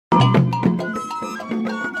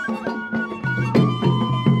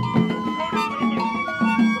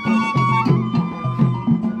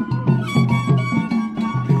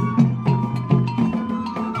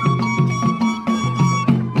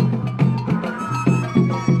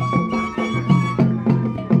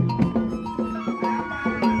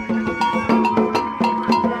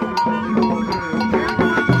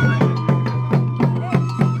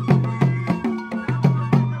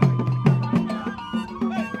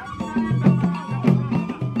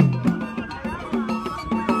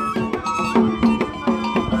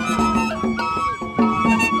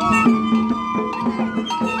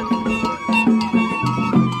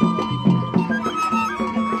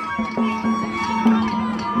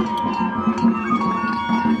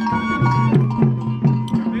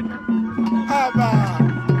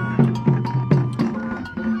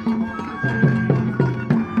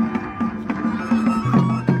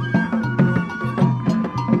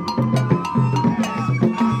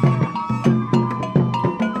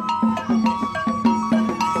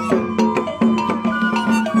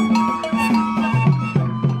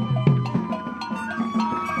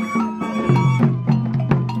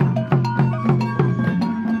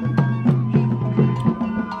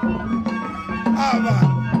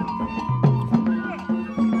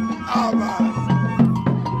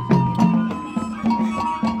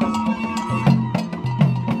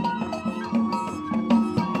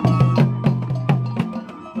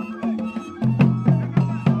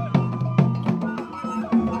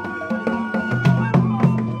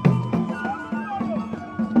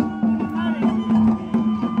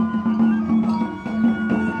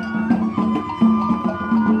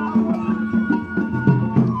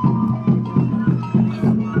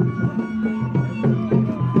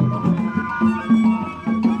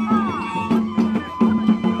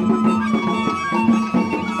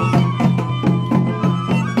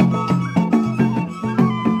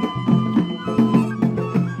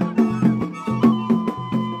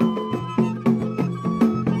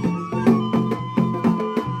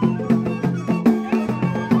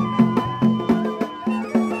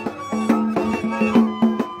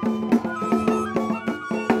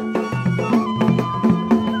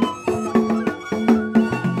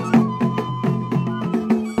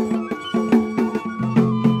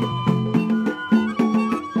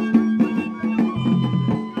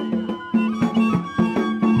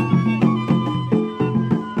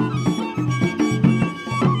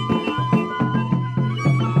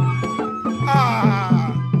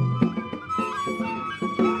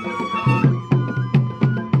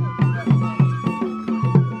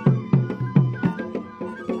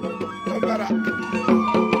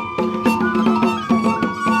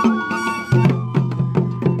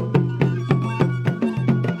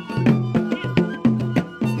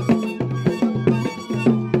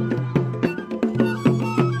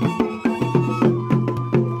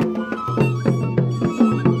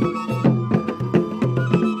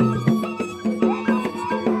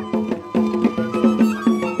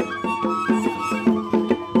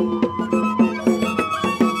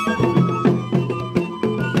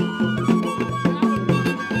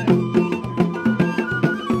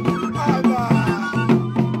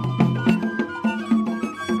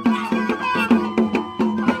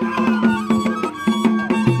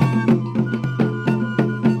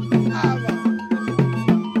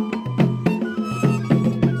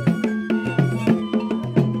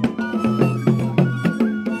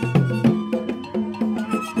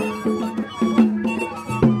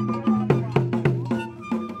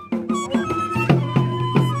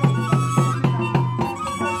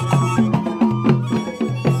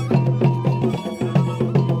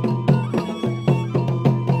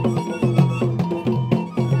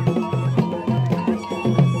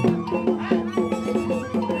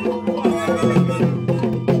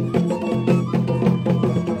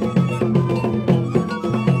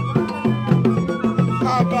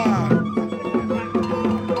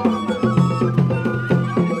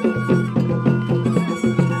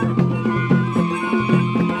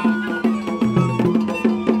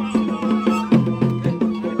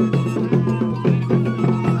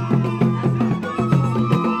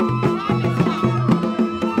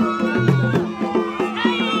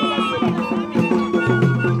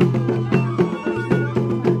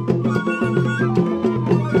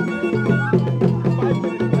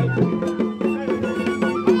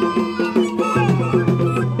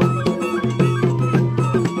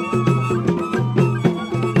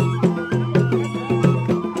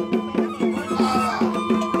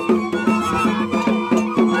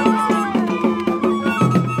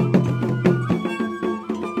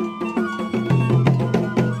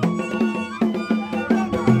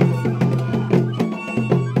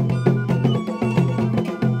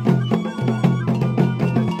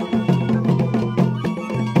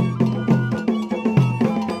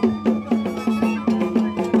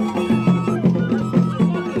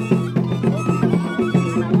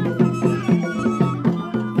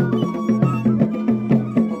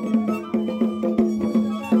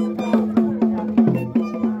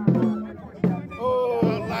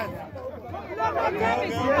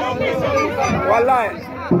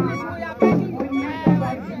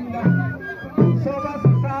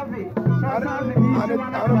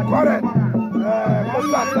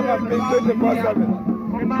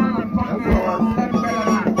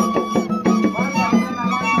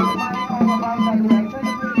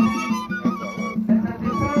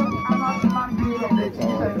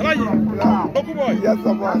Yes,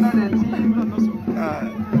 the boss.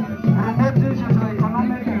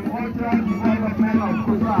 Economic and cultural development of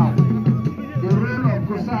Kusaug. The role of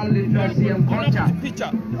Kusaug literacy and culture.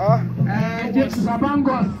 James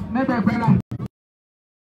Sabangos, maybe better.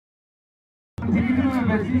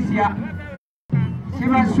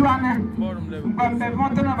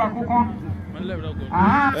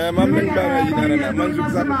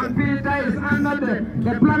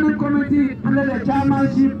 The planning committee under the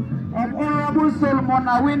chairmanship of Honorable Solomon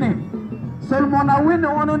Awini. Solomon Awini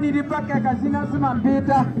ono ni dipaka kasina siman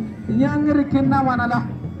beta yangri kinna wanala.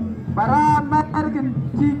 Bara American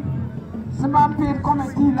chief siman beta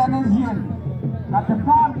committee lanesian. At the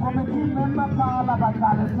farm committee member Paula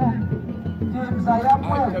Bakalese. James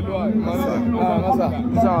Ayapwe.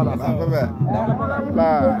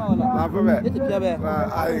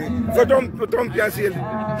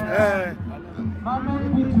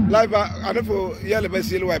 Live, I don't know, yellow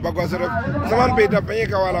basil, why, because someone paid up a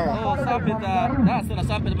kawala.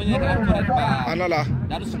 Anala.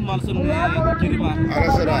 That is Malson.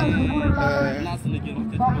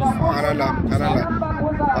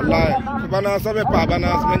 Allah, Bana Sabe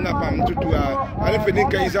Pabanas, Menapam to do. I don't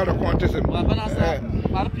think he's out of contest.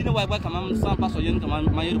 Parapino, why come on some pass or young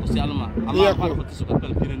my Salma? I'm not going to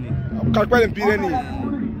Pyrenees. Carpel and Pyrenees.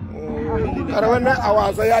 I don't know how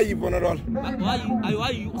I say you on it all. Why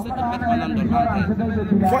you set the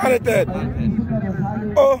better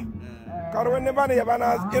oh, Carwen Nebani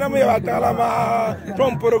Abanas, Inamia Talama,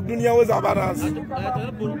 from Purugdunia was Abanas.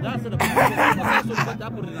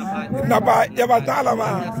 Naba Yabatalama.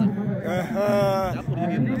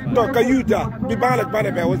 Tokayuta, Bibalak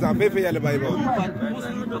Banebe was a baby Bible.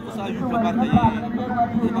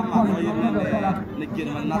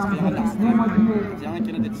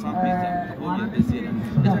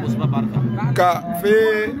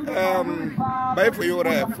 Cafe by for your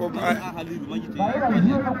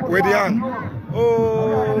with young.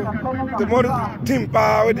 Oh, the more team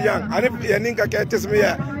power with young. And if Yaninka catches me,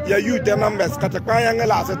 ya you the numbers, Katakayang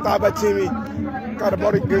Las, a Taba Chimmy,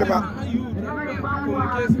 Carboric Gilma.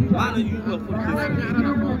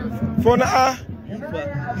 For now,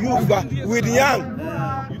 you with young,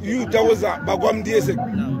 you that was a Bagom Diesel.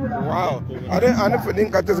 Wow, I don't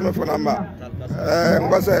think I test me for number.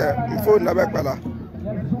 Was a phone Nabekala.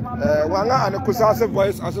 Wanga and Kusaug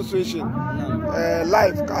Voice Association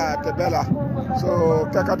live at Bella. So,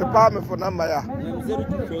 Kaka department for number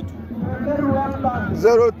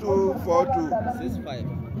 0242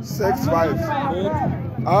 65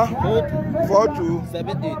 42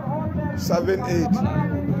 78.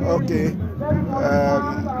 Okay.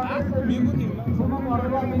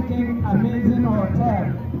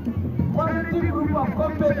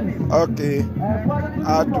 Okay. I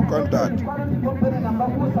have to contact.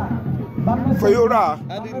 For you,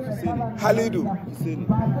 Halidu.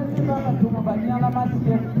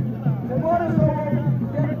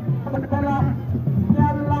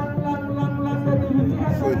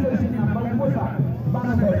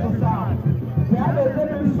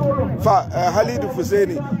 Halidu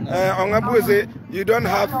Fuseni. You don't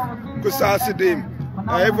have Kusaug.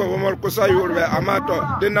 If a woman Kusaug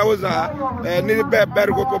Amato, then I was a near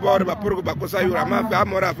Bergo Power Purgo Kusaug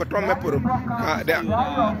Amora for Tomepur.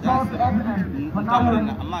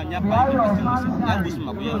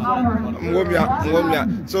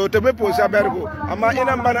 So to be Posa Bergo, Ama in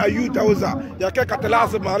a man a youth Tauza,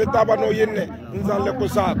 Yakatalas, Malitabano Yene, in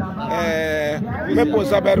Zalecosa,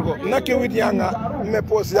 Meposa Bergo, Naki with Yanga,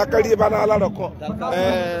 Mepos Yakali Banalako,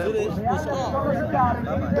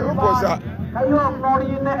 Posa. Number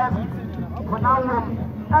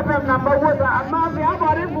was a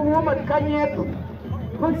woman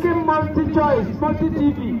multi-choice,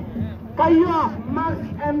 multi-TV. Kayo, Max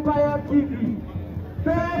Empire TV.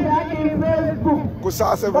 Facebook.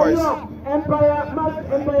 Kusaug Voice. Empire, Max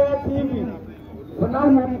Empire TV.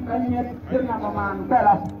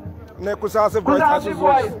 Kusaug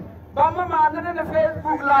Voice. Bama man in the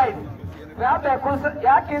Facebook Live. We have the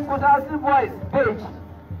Kusaug Voice page.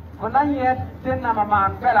 Yet,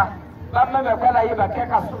 man, Bella. Bama Bella, you back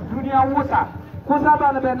Junior Water.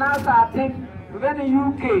 Kusaban Benasa, I think, to the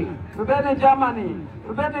UK, to the Germany,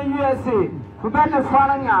 to the USA, to the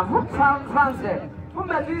France, from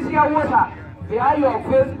the Asia Water, they are your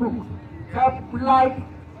Facebook, like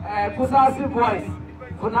Kusaug Voice,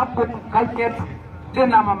 for not put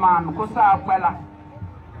dena maman Kusaug bela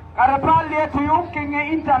karapali to young king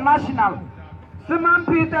international Simon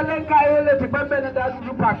Peter lenka ele to bembene da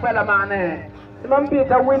du pak bela mane Simon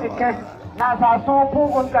Peter win ke na sa so pu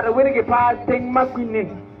on ka win ke pa ting makwini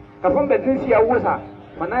ka fon betin sia wosa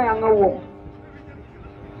mana ya ngawo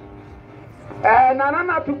nana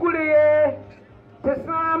na tukuri ye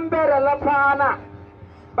tisambere la pana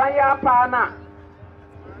baya pana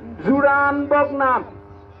Zuran Bognam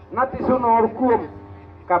Natisonor Kum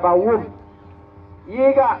Kabawum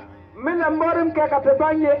Yiga Milamborim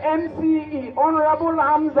Kakatebanye MCE Honorable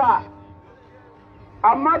Hamza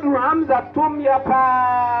Amadou Hamza Tum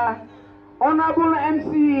Yapa Honorable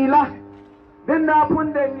MCE La Denda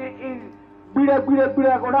Punde is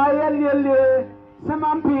Bila Goraya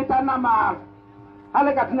Saman Peter Nama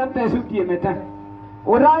Alekatinante Suki Meta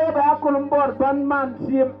Uraya Bakulumbor Banman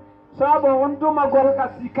Sim Sabo untu magol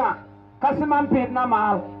kasika kasiman pit na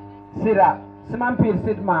mal sira siman pit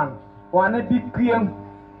sidman wane bikien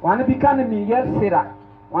wane bikana miyel sira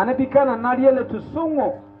wane bikana nariele tu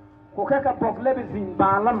sungo ko kaka boklebe zin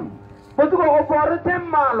balam bodu ko oborte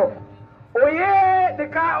malo oye de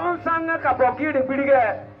ka on sanga ka bokiri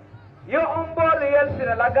bilige yo ombor yel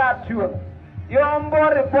sira laga tu yo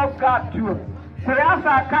ombor bokka tu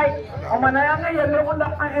Siyasa kai omanayanga yelle onda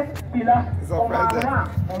bila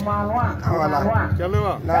omalwa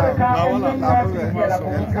chalewa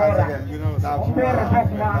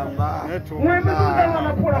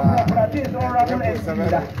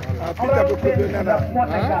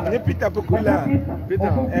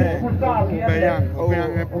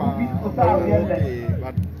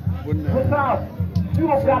You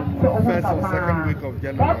have got first or second week of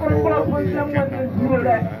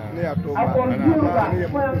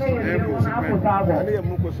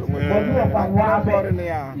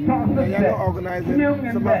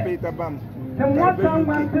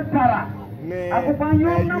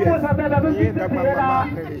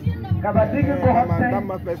Kabadigi ko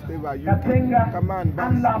Tama Festival, Command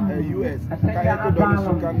US, Kayako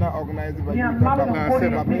Sukana organized by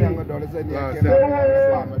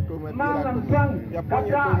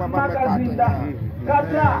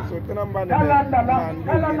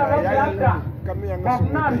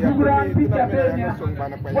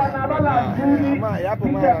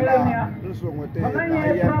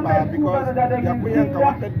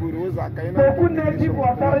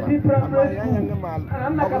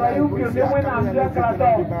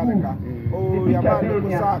oh,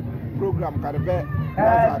 Yaman program Karbe.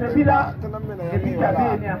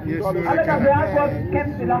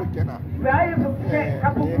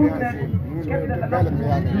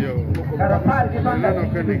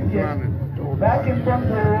 Back in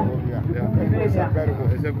Congo,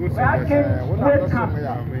 it's a good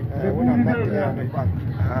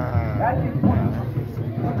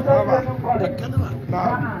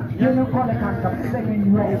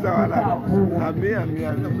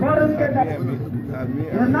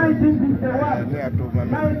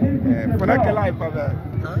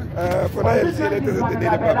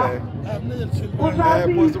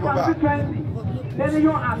then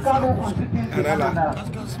you are going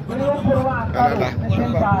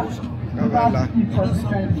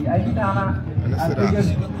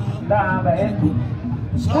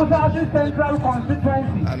Central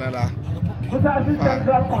constituency.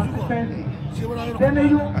 Central constituency. Then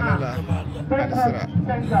you are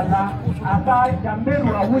Central aside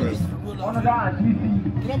Jamberu Awuchi on the GC.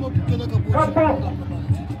 Couple.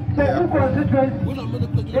 The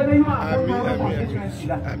constituency. Then you are constituency.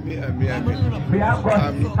 We have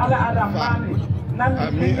got other money.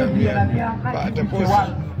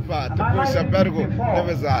 Puxa Bergo,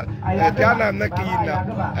 Nevezar. Tiana Nakina,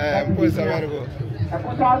 Puxa Bergo.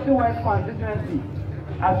 Kusaug West constituency.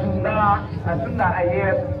 Asunda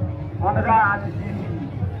Ayer, on the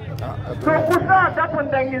so Kusaug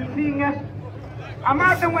happened then you sing.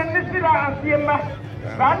 Amata when this is our Siema,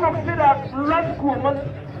 Van of Sida, Blood Kuman,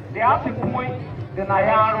 they have to point the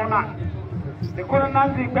Nayarona. They couldn't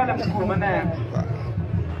not be better Kuman.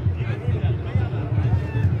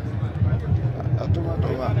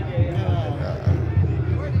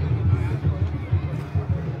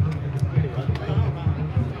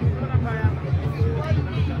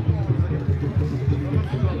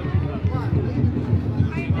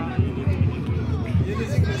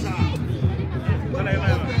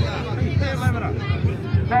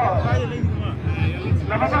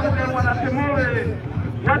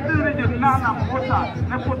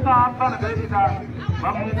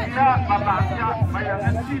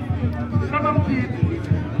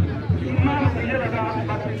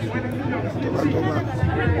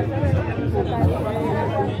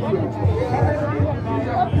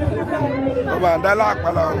 Ba da la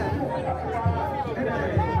pala.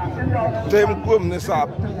 Tem kum ni sap.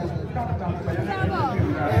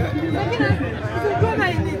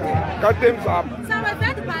 Ka tem sap.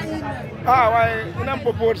 Ah, wai, nam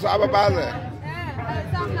popor sap ba ze.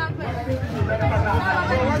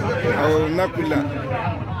 Oh, nakula.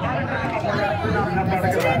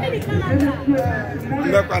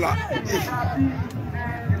 Nakala.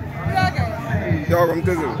 Yo kom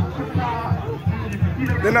tezu.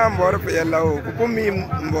 Dena mbor pe yalla o ko mi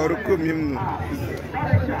mbor ko mi.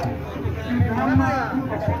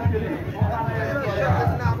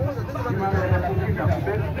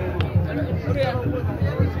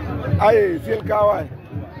 Ay, sil kawai.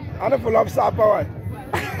 Ana full of sapa wai.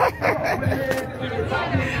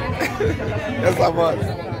 Yes, I was.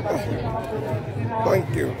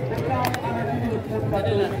 Thank you.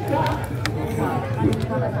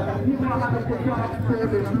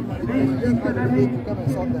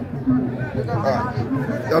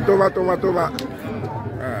 Ya toma.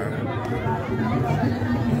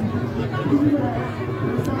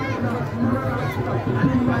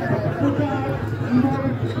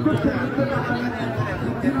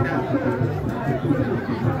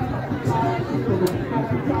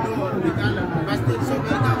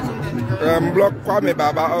 Block Kwame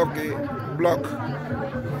Baba, okay. Block.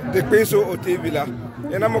 The peso o TV la.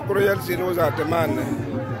 Ena mo Royal Series at the man.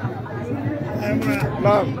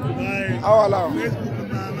 Lam. Awala.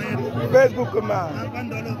 Facebook ma.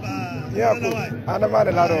 Ya ku. Ana ma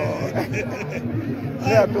de laro.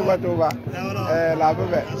 Ya tuba. La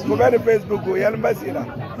bebe. Ko be Facebook ko yel basira.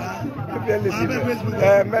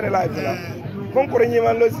 Mere live la. Konkore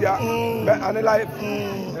nyima losia. Be ana live.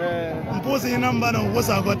 Mposi namba na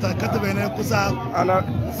wosa gota katebe kusa ana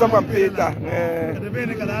sama peta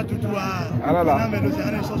katebe kala tutua ana la na melosi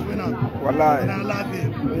ana soswena wallahi na lafi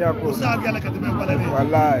ya ko kusa gala katebe pala ni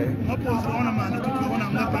wallahi mposi ona ma na tutua ona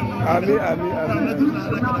ngapa ami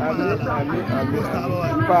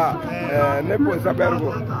pa ne po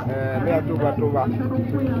sabergo ne atuba toba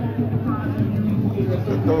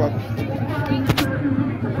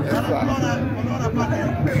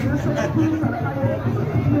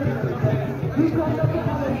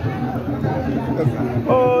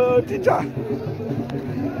Oh, teacher.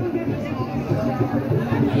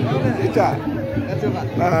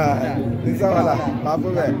 Ni sawa babu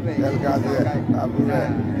be elgazi babu be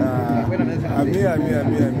ami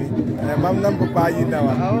mam nam ko bayi na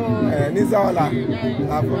wa ni sawa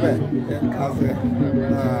babu be elgazi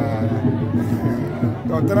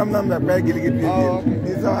to tram nam be gilgit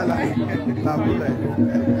ni sawa babu be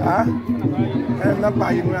ha na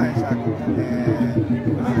bayi mu aisha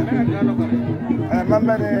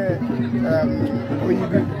mamma ne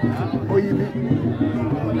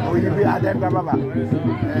oyibi adenda baba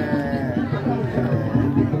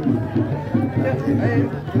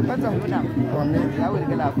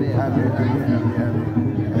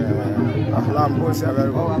ahlam bo se haber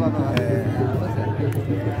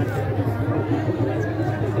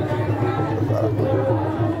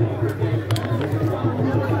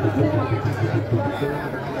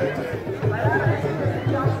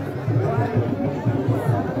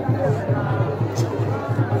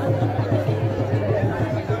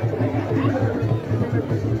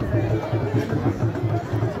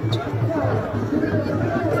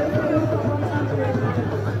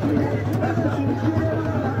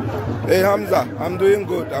Hey Hamza, I'm doing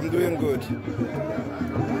good.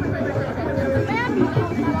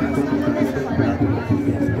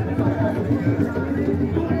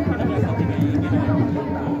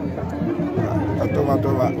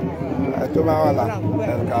 Toma wala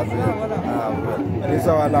el kaze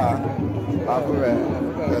isa wala afu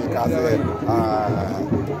el kaze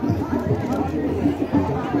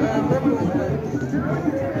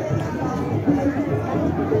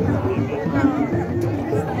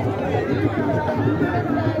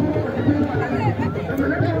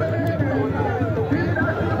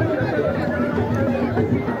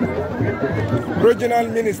regional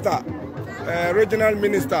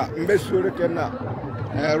minister mbesure kenna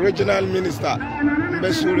regional minister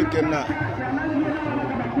mbesure kenna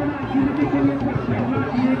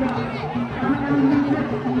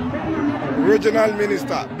regional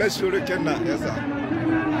minister mbesure kenna yesa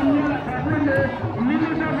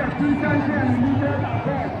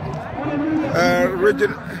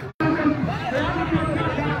region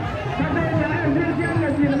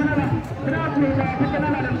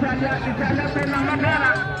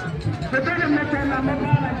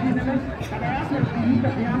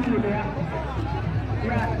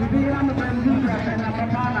Ya, jadi yang berbicara tentang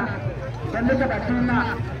mana? Benda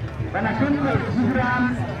kebatina, benda tempat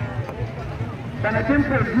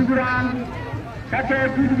hiburan, kata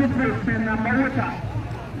hiburan tentang maluta.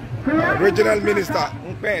 Regional Minister,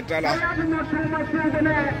 Mpetala. Regional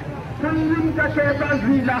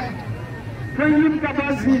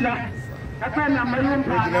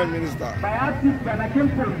Minister.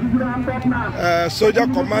 Soldier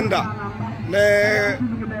Commander.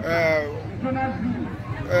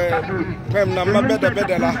 Nama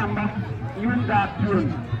beda lah.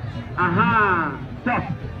 Aha, stop.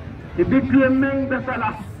 The big claim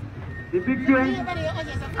besalah. The big claim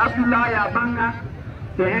Abdullahi Abanga,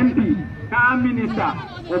 the MP, ka Minister,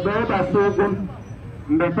 Obeba Sogun,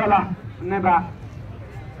 besalah never.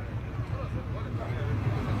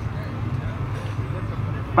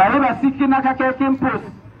 Bariba sikina kake kempos,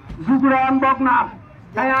 Zuguran Bogna,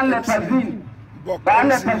 Kayan Lepazin, Bayan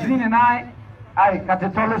Lepazin and I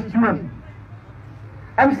Catatolos Juan.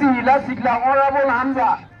 MC Lasigla, Honorable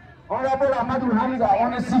Hamza, Honorable Ahmadu Hamza,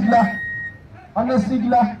 on a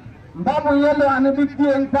sigla, Babu Yellow and a big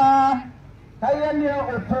Tienka, Kayania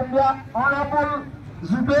Otombia, Honorable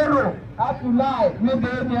Zubero, Abdullah,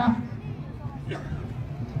 Medenia.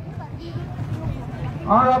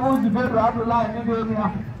 Honorable Zubero, Abdullah,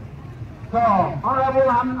 Medenia. So,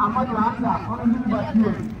 Honorable Ahmadu Hamza, Honorable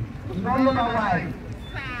Batu, Honorable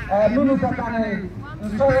Minister Kane,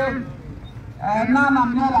 so, Nana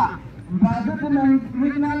Mela, President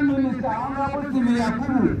Regional Minister, Honorable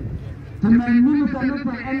Timiyakuru, the Minister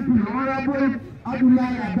MP, Honorable Abdullah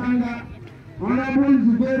Abanga, Honorable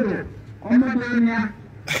Zubero, Omadenia,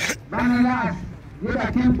 Banalas, Yeda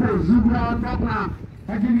Kempo, Zubra, Bakna,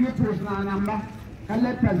 Hajim Namba,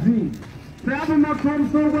 Kaletazi. Travel from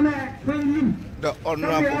Sogone, the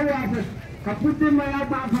Honorable Kaputi Maya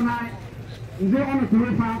Bafanai, is there on a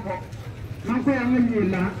tour park? Nako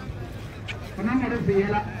Yamila. Nama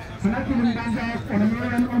Rosella, Sanaki Banda, and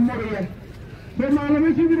American Omoria. The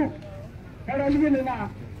Malamisi, Carolina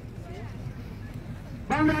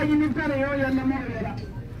Banda Unitario and Namoria.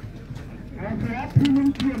 And perhaps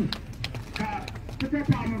even Kim, put a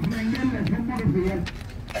palm of Mengen and Homoria.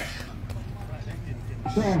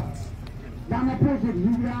 So, Dana Posit,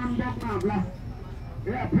 Zuran Boknabla,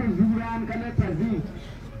 Airport Zuran Kaletazi,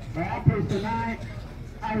 Airport Sanai,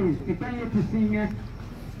 I prepare to sing it.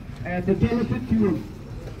 The benefit to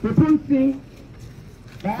the Punsi,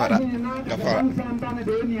 I can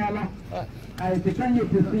you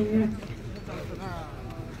to sing it.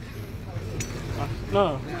 No,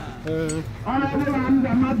 Honorable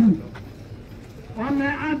Hamza on the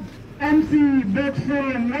MC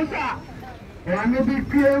Bexel and Nasa, one of the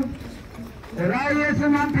crew, Raya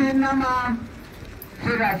Samanti Nama,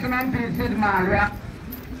 Sira Samanti Sid Malia,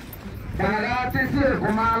 Darati Sir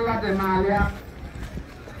Kumala de Malia.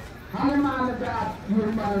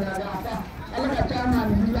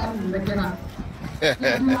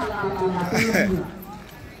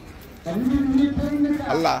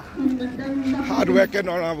 Allah hard working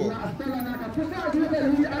honorable.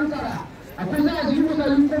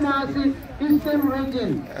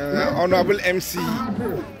 Honorable MC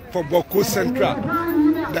for Boku Central,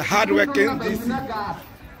 the hard working DC.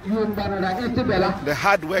 The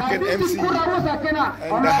hard-working MC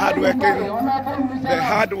and the hard-working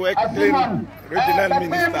regional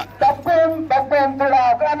minister.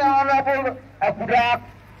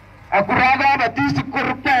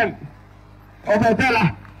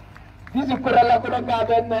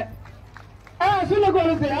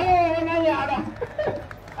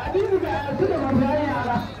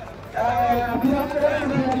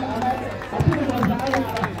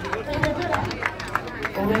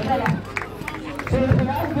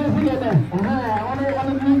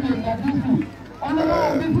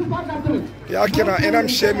 Ya kena enam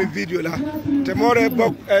share video la temore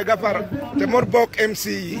bok gafar temor bok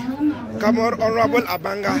MC kamor honorable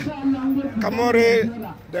Abanga kamore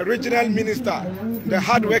the regional minister, the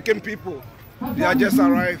hard-working people, they are just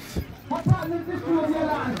arrived.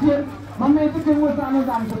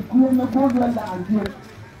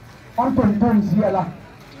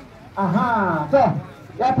 Aha, so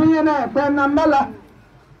ya piyene penambala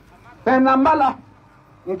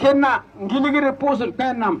nkenna ngiligiri post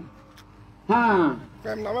penam ha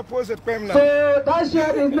Pemna post Pemna. So that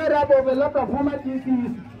share is made up of a lot of former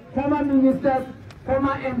DCs, former ministers,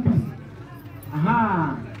 former MPs.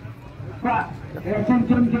 Aha.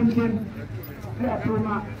 Jim. Here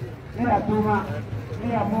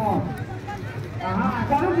more. Aha.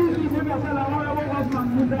 Can you see the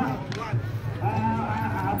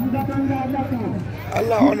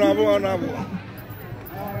Allah honorable.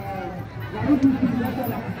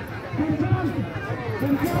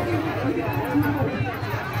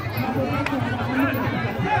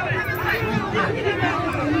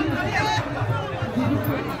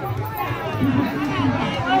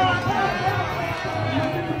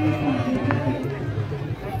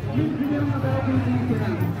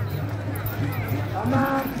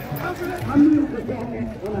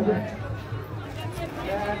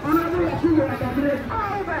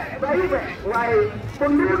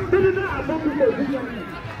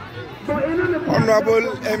 Honorable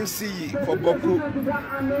MC for Boku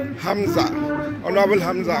Hamza, Honorable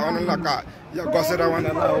Hamza, Honorable Yagosera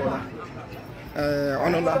Wanana,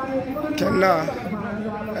 Honorable Kenna,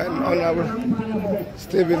 and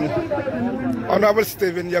Honorable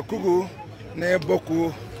Stephen Yakugu, ne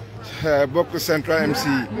Boku Boku Central MC.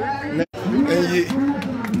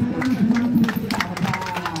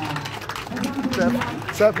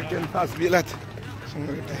 African pass bilat.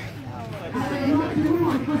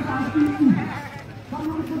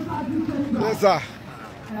 Yes, sir.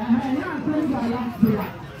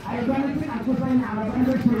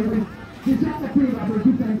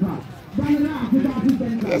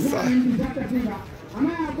 Yes, sir.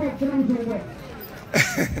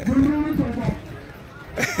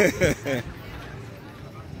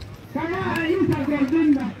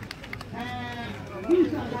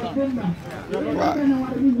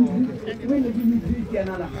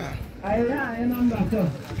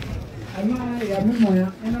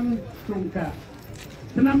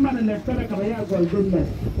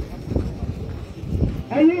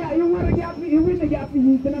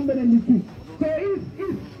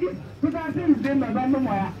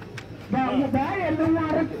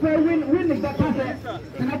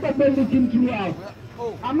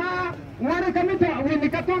 Ama wana kamita wende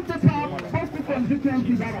katonta sa post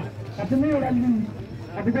constituency dara atme ora ni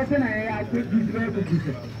abigase na ya ke disre ko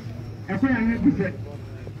dise aso ya ne dise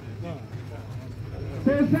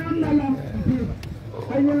so sandala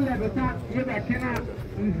ayun la bata yeba kena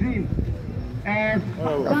nzin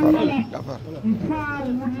sandala ifar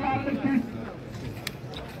mullalati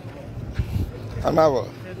Anavo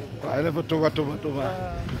ale foto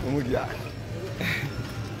umudia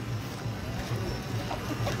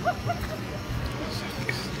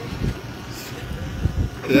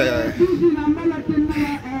yeah.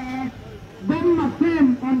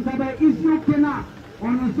 On the issue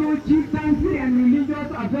on the chieftaincy and religious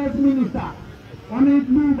affairs minister on it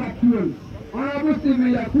move actual. Honorable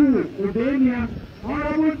Stephen Yakubu, Udenia,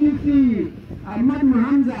 Honorable DC Ahmad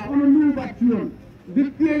Hamza on a move actual.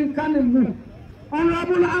 Victorian Kanu,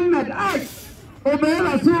 Honorable Ahmed Ash.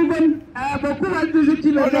 Obera Sugan, Boku Altuzi,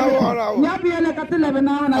 Yabi Alakatele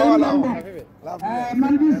now and I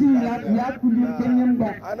Mandisi, Yakuli, Kenyanga,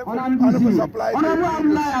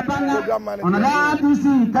 Honorable Abanga, Honorable DC,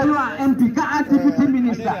 Kayua MP, Deputy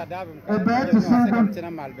Minister, Ebert Sugan,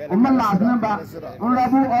 Omala number,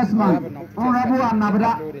 Honorable Osman, Honorable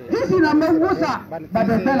Anabra. This is number Wusa,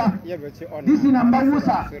 Betela. This is number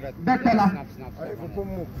Wusa, Betela.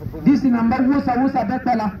 This is number Wusa,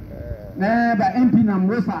 Betela. Neba MP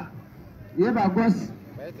Namosa, Yeba Gos,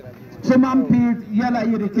 Soman Pit, Yala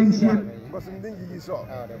irritation.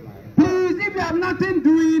 Please, if you have nothing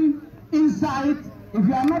doing inside, if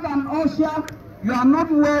you are not an usher, you are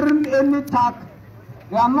not wearing any tag,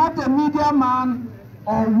 you are not a media man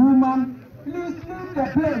or woman, please leave the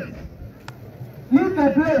place. Leave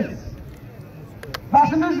the place.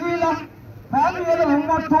 Basinizila, Pamela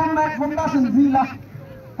Humatoma, from Basinzila,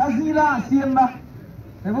 Kazila, Siemba.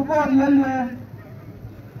 Everybody, yeah.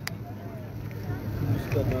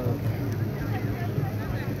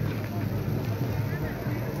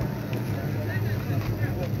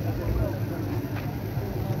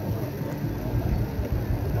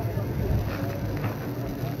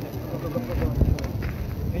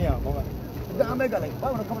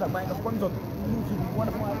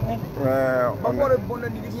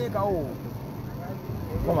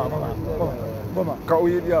 Kau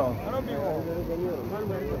dia.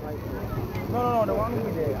 No, the one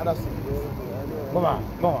with the other.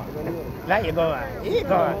 Go. Like you go.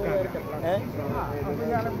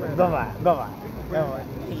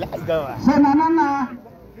 Go. Senana,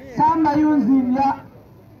 Samba Yunzia,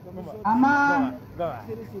 Ama,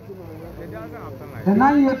 the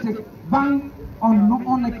 9 bank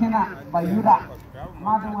on the Kena by Yura.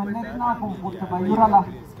 Madam, when next now put by Yurala,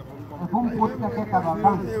 whom put the Keta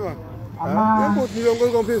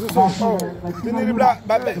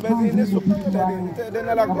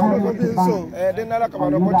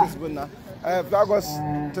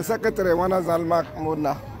secretary wana Zalmak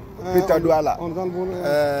Mona Peter Douala.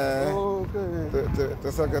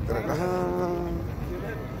 The secretary.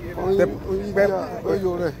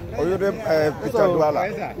 Oyore picture duala.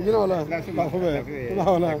 You know la.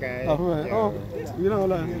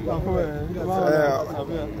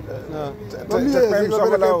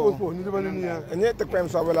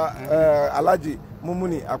 Alaji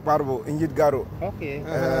Mumuni Akbarbo Injit Garo. Okay.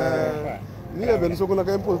 Ni ben so kuna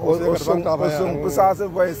kan post Kusaug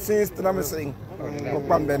voice since Namesing.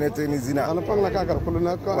 Kopam Benete ni zina. Ana pang la ka gar ko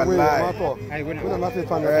na ka we ma ko. Kuna ma fi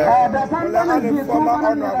fan.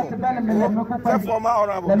 Former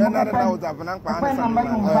honorable. Benare na uza banang pa.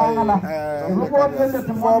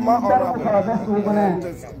 Former honorable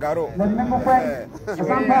Garo.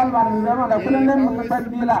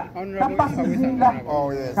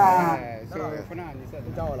 Oh yes.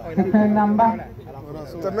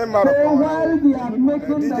 The member of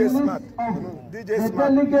DJ Smart. DJ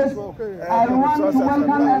Smart. I want to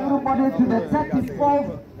welcome everybody to the 34th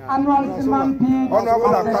annual Simon Peak of the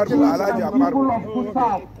people of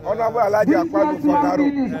Kusaug. This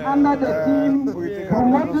year's is under the theme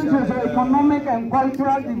promoting socio-economic and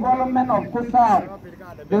cultural development of Kusaug,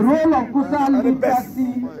 the role of Kusaug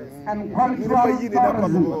literacy and cultural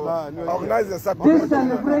tourism. This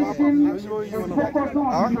celebration is focused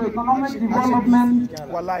on socio-economic development,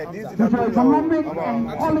 socio-economic and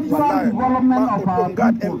cultural development of our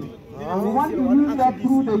people. And we want to use that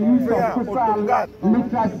through the use of Kusaug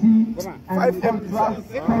literacy and cultural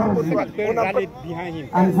tourism.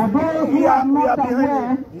 And for those who are not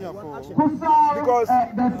aware, Kusaug,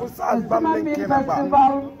 the Simon Peak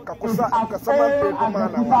Festival is as old as the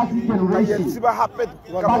Kusaug generation.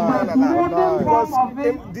 But the modern form of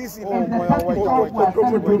it is the 34th we are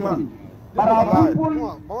celebrating. But our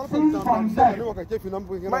people, since from death,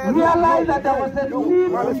 realized that there was a need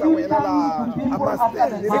to give thanks to people after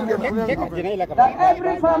the famine. That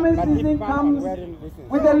every farming season comes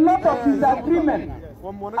with a lot of disagreement.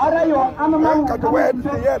 Either your animal will come and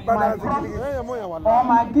take my crop, or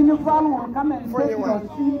my guinea fowl will come and take your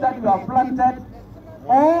seed that you have planted,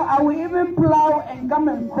 or I will even plow and come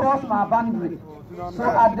and cross my boundary. So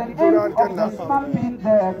at the end of the Simon Peak,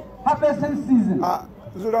 the harvesting season,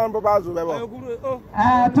 Zuran Babazu Bebo.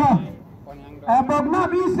 Bogna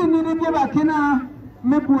bisi ni nidia bakina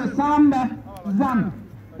mepu samba zam.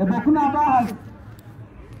 The Bokuna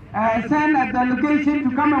has sent a delegation to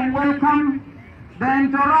come and welcome the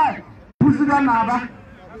entourage Pusuga Naba.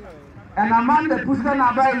 And among the Pusuga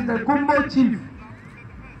Naba is the Kumbo chief.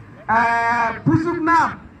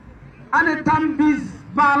 Pusugna and the Tambis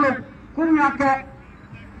Balo Kumyake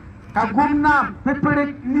Kagumna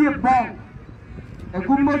Peperik near Bong. A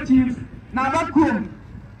Kumbo chief, Nabakum,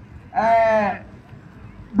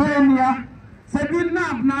 Benia,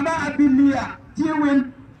 Sabina, Naba Abilia,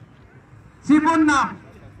 Tiwin, Sibuna,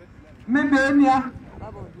 Mebenia,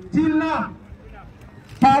 Tina,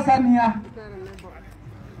 Tasania.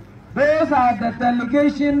 Those are the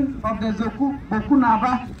delegation of the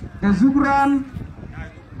Bokunaba, the Zugran,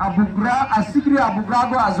 Abugra, Asigri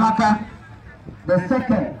Abugrago Azwaka, the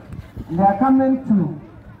second. They are coming to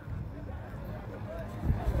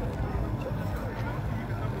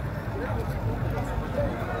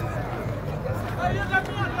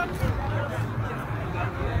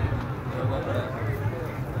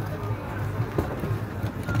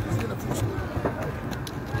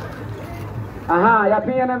ya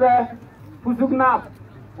piyana be Pusugna,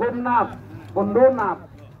 Gomna, Bondona,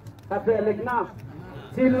 Tapelegna,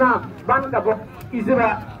 Silna, Bankabo, Isra,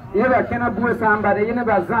 Yeva Kena Buesamba, the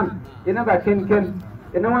Yeneba Zan, Yeneba Ken,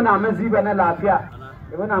 and no one Amaziba Nalafia,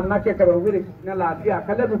 when I'm not taking a willing Nalafia,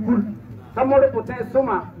 Kalebu Kul, some more potent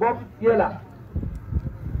Soma, Bob Yella.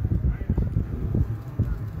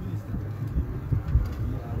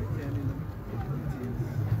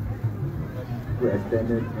 To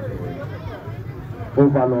extended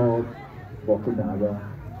overlord Bokunaga.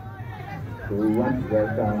 So we want to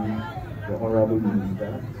welcome the Honorable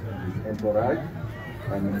Minister, his entourage,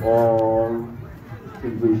 and all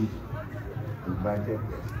distinguished invited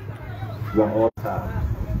guests. You are all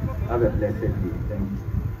have a blessed day. Thank you.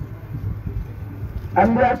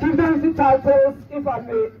 And the achievements titles, if I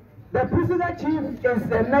may, the Pusuga chief is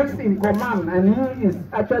the next in command, and he is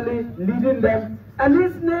actually leading them. And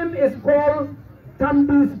his name is called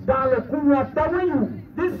Tambis Balo Kunya. That when you,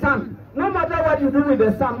 this sun, no matter what you do with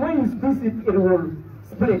the sun, when you squeeze it, it will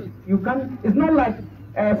split. You can, it's not like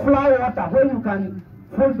flower water where you can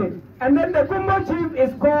fold it. And then the Kumbo chief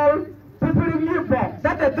is called Pipiripo.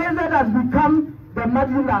 That the desert has become the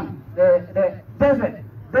motherland, the desert.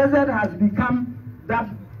 Desert has become that.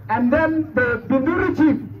 And then the Binduri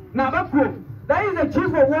chief, Nabako, that is the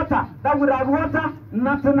chief of water. That without water,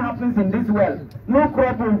 nothing happens in this world. No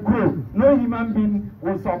crop will grow, no human being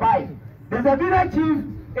will survive. The Zabira chief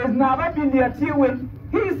is Nava Bindiatiwe.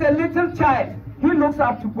 He is a little child. He looks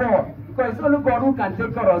up to God because it's only God who can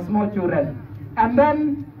take care of small children. And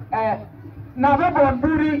then Nava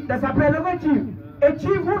Bonburi, the Sapelaga chief, a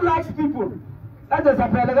chief who likes people. That's the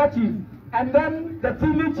Sapelaga chief. And then the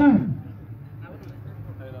Tili chief.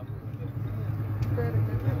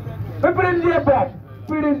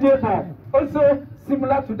 Also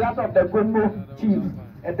similar to that of the Congo chief.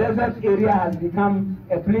 A desert area has become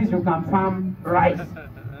a place you can farm rice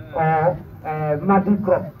or muddy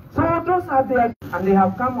crop. So those are there, and they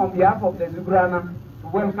have come on behalf of the Zugrana to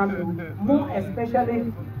welcome you, more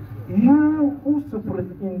especially you who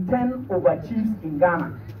superintend over chiefs in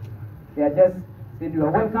Ghana. They are just said you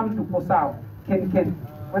are welcome to Kusaug, Ken.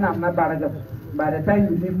 When I'm not Baraga, by the time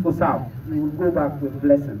you leave Kusaug, you will go back with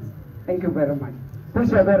blessings. Thank you very much. Push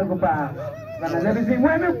your very good power. And everything.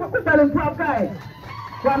 When you put that in proper guy,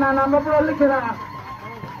 when I'm a looking at.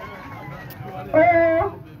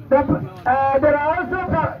 Oh, there are also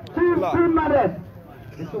two mothers.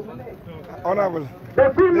 Honorable. The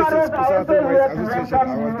two This is mothers are also Kusaug here Voice to Association. I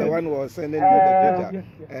was welcome the you. one who was sending you the picture.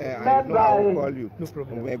 I know I will call you. No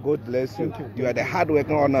problem. May God bless you. You are the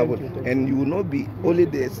hardworking honorable, and you will not be only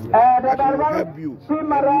this, but we will help you. And we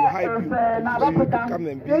will help you so you become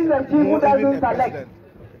and be more even a president.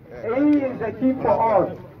 He is the key for all.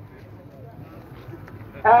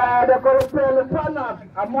 The correspondent of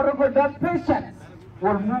Amoroko, that patience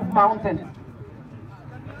will move mountains.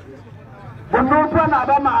 The most one of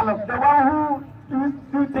the one who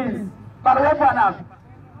do things, but what of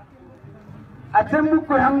I tell you, who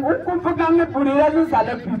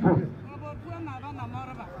select people.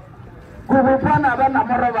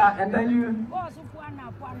 And then you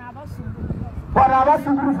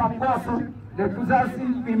the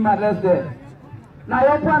Kusaug people there. Now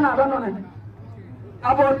you're one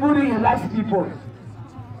about Buri likes people.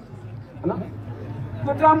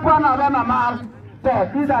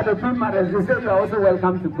 These are the two mothers. They say you are also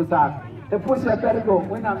welcome to Kusaug. The push your pergo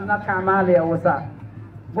when I'm not Kamali or what's up.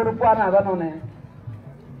 Burupuana Vanone.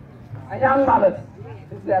 A young mother.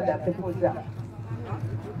 This is that the push up.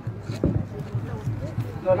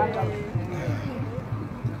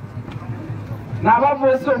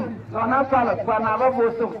 Navavosum, Donapala,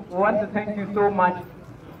 Panavavosum, we want to thank you so much.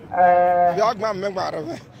 Now, by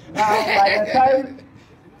the time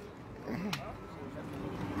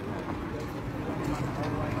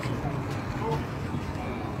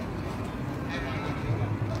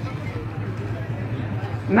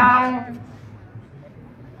now,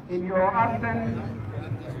 in your absence,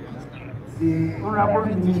 the Honorable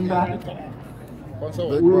Minister will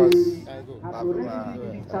have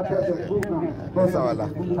already started the program.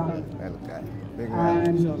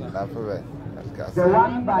 And the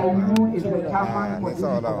one by you is the chairman for this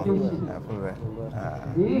occasion.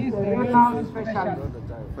 He is a renowned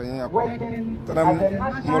specialist working at the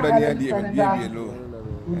National Health Center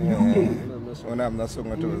in UK.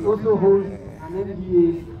 He also holds an MBA.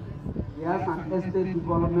 He has an estate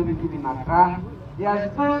development in Accra. He has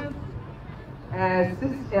built an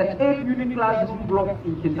 8-unit classroom block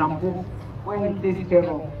in Kintampo where he takes care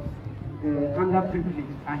of the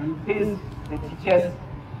underprivileged and he pays the teachers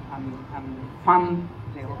and fund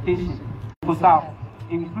the rotation Kusaug,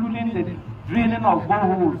 including the drilling of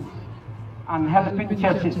boreholes and helping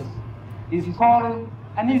churches. He's called,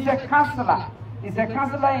 and he's a councillor. He's a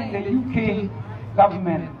councillor in the UK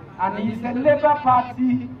government, and he's a Labour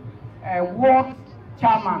Party ward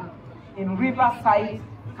chairman in Riverside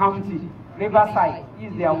County. Riverside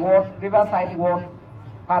is their ward, Riverside Ward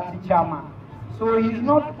Party chairman. So he's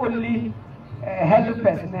not only a health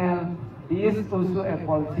personnel, he is also a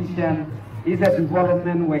politician, he's a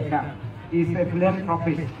development worker, he's a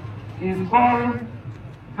philanthropist. He's called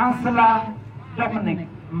Councillor Dominic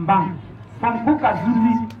Mbang from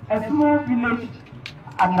Kukazuli, a small village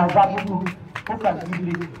at Nazabuku,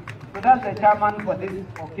 Kukazuli. So that's the chairman for this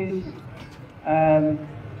occasion.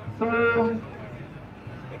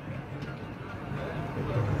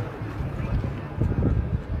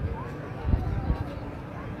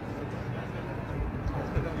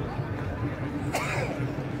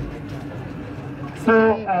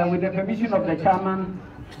 So, with the permission of the chairman,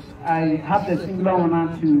 I have the singular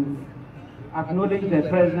honor to acknowledge the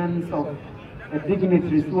presence of the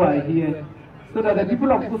dignitaries who are here, so that the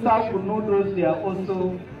people of Kusaug will know those they are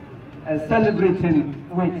also celebrating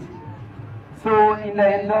with. So, in the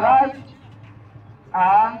entourage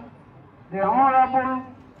are the Honorable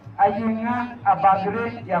Ayinga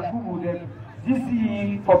Abagre Yakubu, the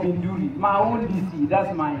DCE for Binduri, my own DC,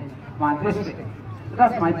 that's my district,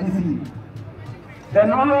 that's my DCE. The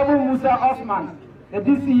Honorable Musa Osman, the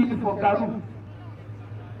DCE for Karu.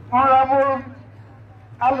 Honorable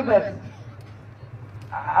Albert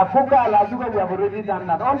Afuka Lazuka, we have already done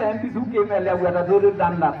that. All the MPs who came earlier, we have already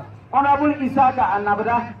done that. Honorable Isaka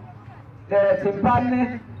Anabda, the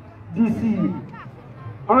Timpane DC.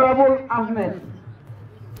 Honorable Ahmed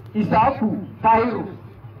Isaku Tahiru.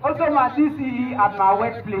 Also my DCE at my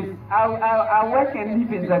workplace. I work and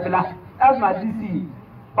live in Zabila as my DCE.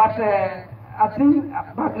 But I think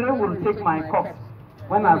Badre will take my cup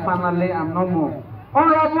when I finally am no more.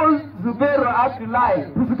 Honorable Zubero Abdullahi,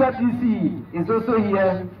 Kusaug DCE, is also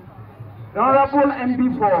here. The Honorable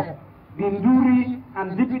MP for Binduri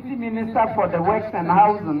and Deputy Minister for the Works and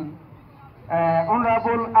Housing,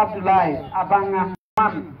 Honorable Abdullahi Abanga,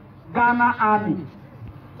 Ghana Army.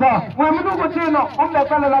 So, when we go to on the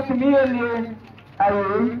Canada to me,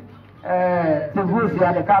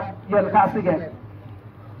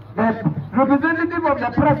 the representative of the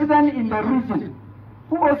president in the region,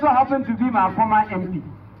 who also happened to be my former MP,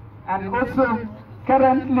 and also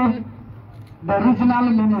currently the regional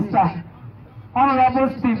minister, Honorable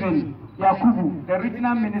Stephen Yakubu, the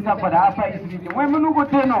regional minister for the Upper East region. When we go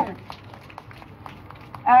to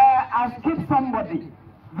I skipped somebody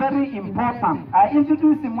very important. I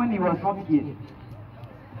introduced him when he was not here.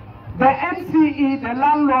 The MCE, the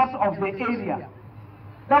landlord of the area,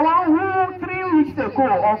 the one who 3 weeks ago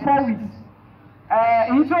or 4 weeks,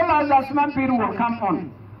 he told us that Smampiri will come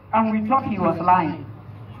on, and we thought he was lying.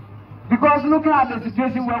 Because looking at the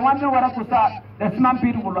situation, we were wondering whether the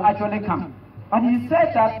Smampiri will actually come. But he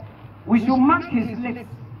said that we should mark his lips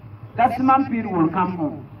that Smampiri will come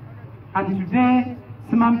on. And today,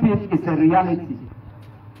 Smampiri is a reality.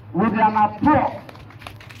 With an applause,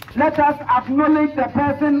 let us acknowledge the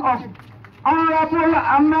person of Honorable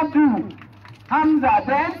Amadou Hamza,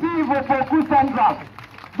 the MP for Boku Central,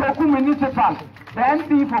 Boku Municipal, the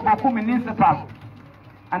MP for Boku Municipal,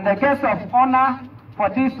 and the guest of honor for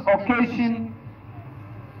this occasion,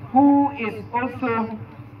 who is also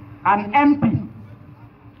an MP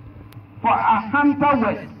for Ahanta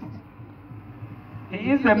West.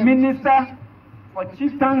 He is the Minister for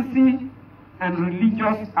Chieftaincy and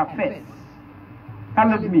Religious Affairs.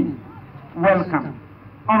 Help me welcome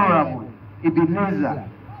Honorable Ebenezer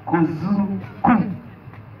Kusaug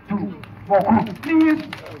to Boku. Please,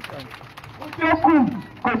 Kusaug.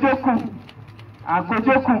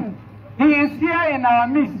 He is here in our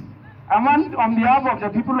midst. I want on behalf of the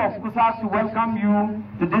people of Kusaug to welcome you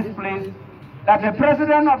to this place. That the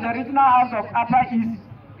President of the Regional House of Upper East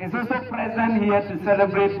is also present here to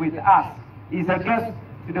celebrate with us. He is a guest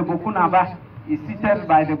to the Bokunaba. He is seated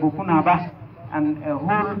by the Bokunaba and a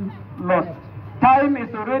whole lot. Time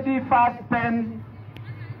is already fast spent,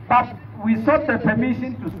 but we sought the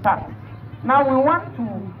permission to start. Now we want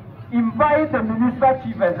to invite the Minister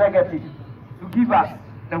Chief Executive to give us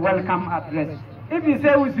the welcome address. If he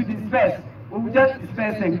says we should disperse, we will just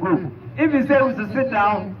disperse and go. If he says we should sit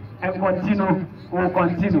down and continue, we will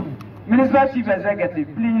continue. Minister Chief Executive,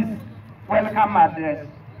 please welcome address.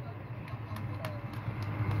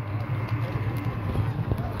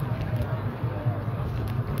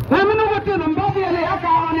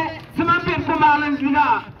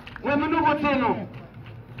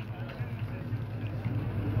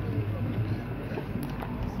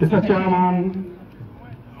 Mr. Chairman,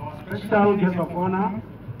 special guest of honor,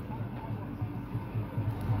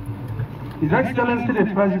 His Excellency the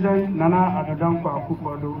President Nana Addo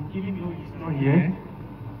Akufo-Addo, even though he is not here,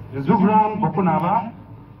 the Zugran Bokunaba,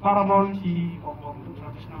 Paramount Chief of the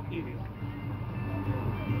traditional area,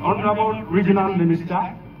 Honorable Regional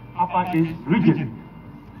Minister, Upper East Region,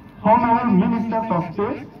 Honorable Ministers of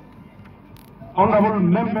State, Honorable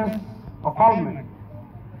Members of Parliament,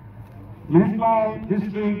 Municipal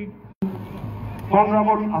District,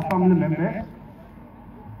 Honorable Assembly Members,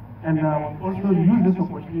 and I will also use this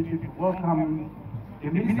opportunity to welcome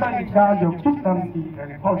the Minister in charge of Chieftaincy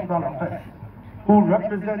and Cultural Affairs, who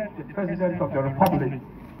represents the President of the Republic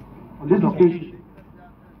on this occasion.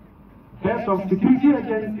 Heads of security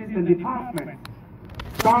agencies and departments,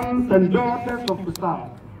 sons and daughters of Kusaug,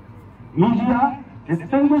 media,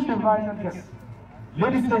 distinguished invited guests,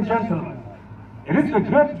 ladies and gentlemen, it is a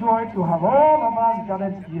great joy to have all of us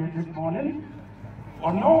gathered here this morning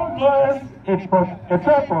on no less a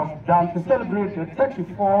purpose than to celebrate the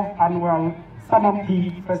 34th annual Summer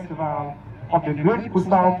Peace Festival of the Great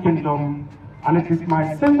Kusaug Kingdom, and it is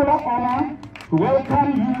my singular honor to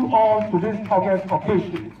welcome you all to this august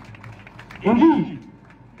occasion. Indeed,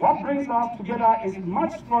 what brings us together is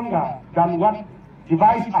much stronger than what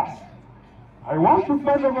divides us. I want to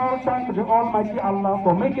first of all thank the Almighty Allah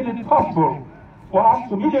for making it possible for us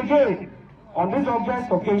to meet again on this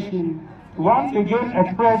august occasion, to once again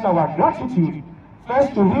express our gratitude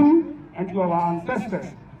first to Him and to our ancestors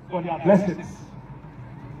for their blessings.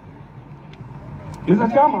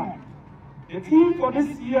 Mr. Chairman, the theme for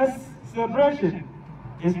this year's celebration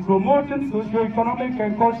is promoting socio-economic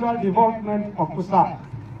and cultural development of Kusaug,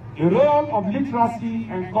 the role of literacy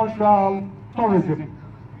and cultural tourism.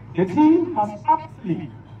 The theme has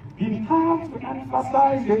aptly been carved to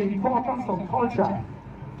emphasize the importance of culture,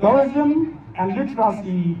 tourism, and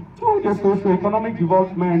literacy to the socio-economic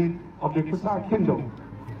development of the Kusaug Kingdom.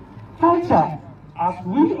 Culture, as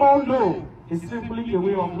we all know, is simply a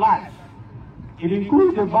way of life. It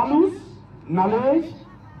includes the values, knowledge,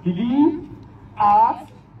 belief, art,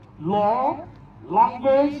 law,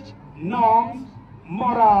 language, norms,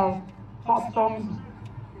 morals, customs,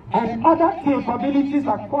 and other capabilities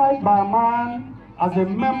acquired by man as a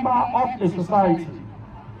member of a society.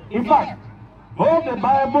 In fact, both the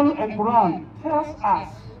Bible and Quran tells us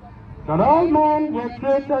that all men were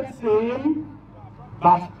created same,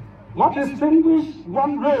 but what distinguished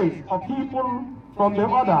one race of people from the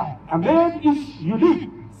other and made each unique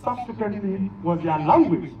subsequently was their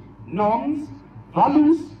language, norms,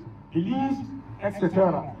 values, beliefs,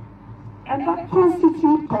 etc. And that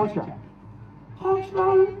constitutes culture.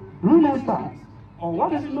 Cultural renaissance, or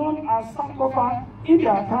what is known as Sankofa in the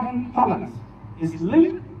African parlance, is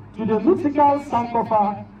linked to the mythical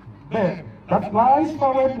Sankofa bird that flies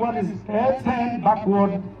forward what is head turned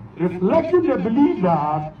backward, reflecting the belief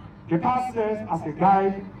that the past serves as a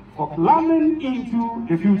guide for planning into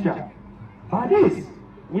the future. By this,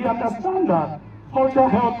 we understand that culture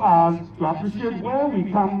helps us to appreciate where we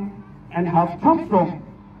come and have come from,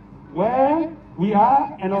 where we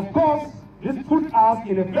are, and of course, this puts us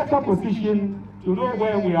in a better position to know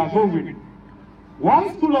where we are going. One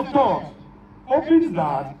school of thought opens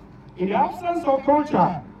that in the absence of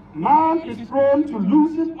culture, man is prone to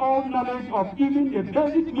losing all knowledge of even the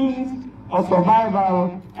basic means of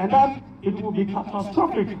survival, and that it will be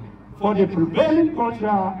catastrophic for the prevailing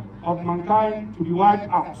culture of mankind to be wiped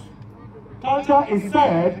out. Culture is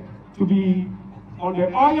said to be on the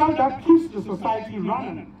oil that keeps the society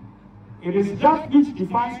running. It is that which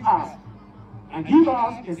defines us and gives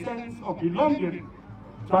us a sense of belonging.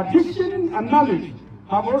 Tradition and knowledge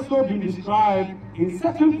have also been described in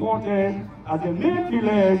certain quarters as the main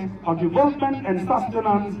pillars of development and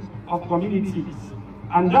sustenance of communities,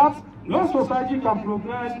 and that no society can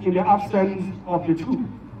progress in the absence of the two.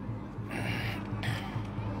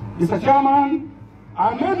 Mr. Chairman,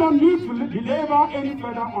 I may not need to belabor any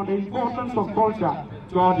further on the importance of culture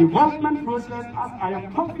to our development process, as I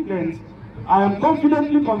am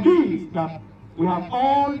confidently convinced that we have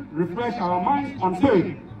all refreshed our minds on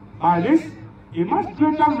faith. By this, a much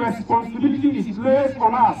greater responsibility is placed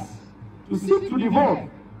on us to seek to develop,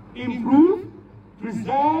 improve,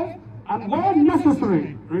 preserve, and where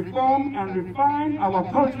necessary, reform and refine our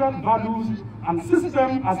cultural values and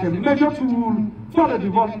system as a major tool for the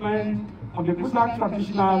development of the Kusaug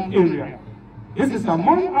traditional area. This is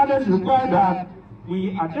among others required that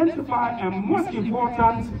we identify and most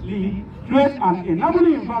importantly create an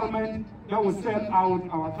enabling environment that will sell out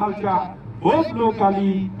our culture both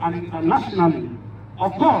locally and internationally.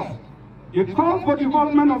 Of course, the call for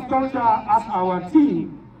development of culture as our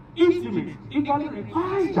theme, intimate, equally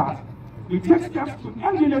requires that we take steps to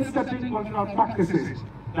eliminate certain cultural practices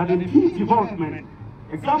that impede development.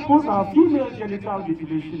 Examples are female genital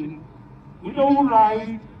mutilation, widow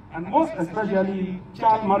rights, and most especially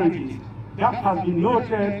child marriages that has been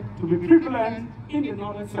noted to be prevalent in the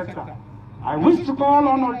northern sector. I wish to call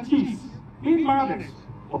on our chiefs, lead mothers,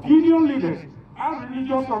 opinion leaders, and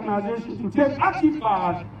religious organizations to take active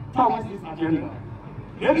part towards this agenda.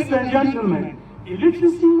 Ladies and gentlemen,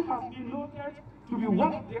 illiteracy has been noted to be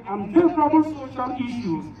one of the unfavorable social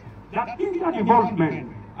issues that hinder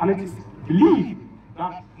development, and it is believed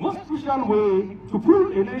that most crucial way to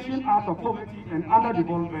pull a nation out of poverty and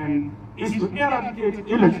underdevelopment is to eradicate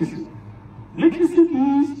illiteracy. Literacy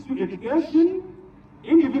means to education,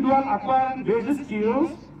 individual acquiring basic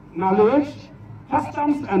skills, knowledge,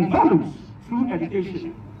 customs, and values through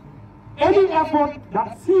education. Any effort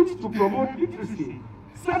that seeks to promote literacy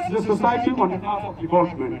sets the society on the path of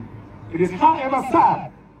development. It is, however,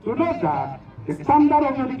 sad to note that the standard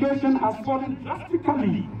of education has fallen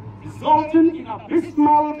drastically, resulting in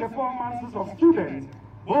abysmal performances of students,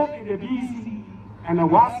 both in the BC and the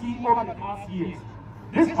WASI over the past years.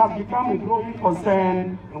 This has become a growing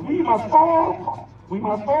concern, and we must all,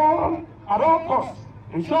 at all costs,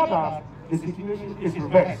 ensure that the situation is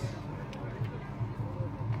reversed.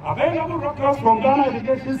 Available records from Ghana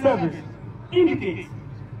Education Service indicate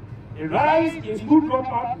a rise in school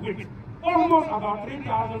dropout with almost about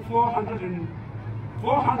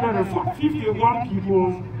 3,451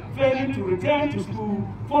 people failing to return to school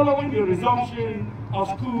following the resumption of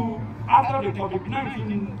school after the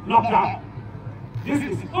COVID-19 lockdown. This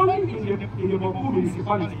is only in the Boku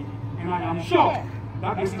municipality, and I am sure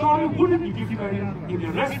that the story wouldn't be different in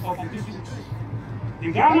the rest of the districts.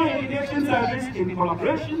 The Ghana Education Service, in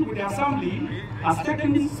collaboration with the Assembly, has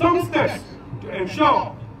taken some steps to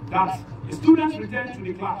ensure that the students return to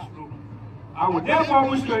the classroom. I would therefore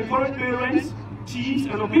wish to encourage parents, chiefs,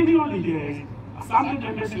 and opinion leaders, Assembly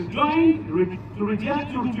members to join the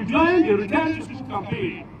Return to School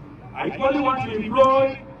campaign. I equally want to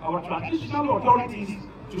employ our traditional authorities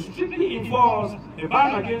to strictly enforce the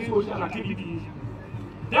ban against social activities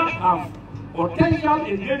that have potential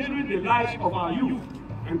endangering the lives of our youth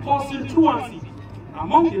and causing truancy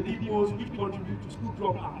among the peoples which contribute to school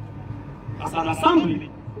dropout. As an assembly,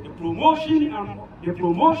 the promotion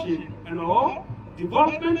and or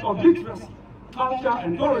development of literacy, culture,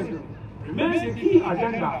 and tourism remains a key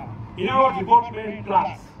agenda in our development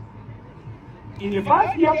plans. In the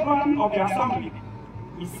 5-year plan of the Assembly,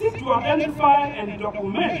 we seek to identify and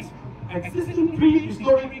document existing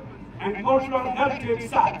prehistoric and cultural heritage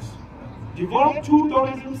sites, develop 2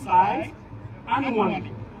 tourism sites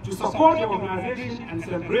annually to support the organization and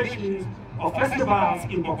celebrations of festivals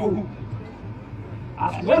in Boku,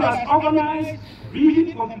 as well as organize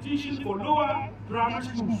reading competitions for lower primary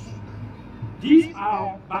schools. These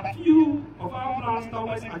are but few of our plans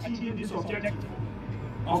towards achieving this objective.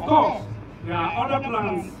 Of course, there are other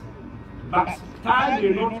plans, but time may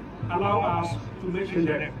not allow us to mention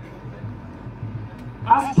them.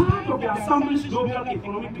 As part of the Assembly's Global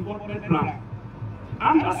Economic Development Plan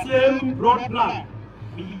and the same broad plan,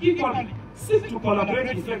 we equally seek to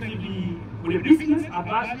collaborate effectively with the Business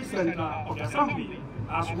Advisory Center of the Assembly,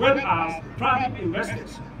 as well as private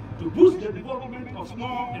investors, to boost the development of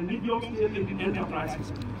small and medium-scale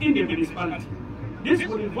enterprises in the municipality. This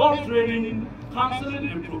will involve training, counseling,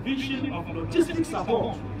 and provision of logistic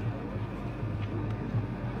support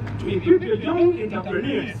to equip the young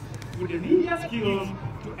entrepreneurs with the needed skills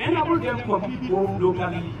to enable them to compete both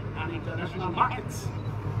locally and international markets.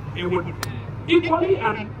 It would equally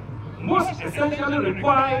and most essentially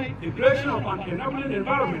require the creation of an enabling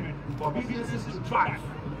environment for businesses to thrive.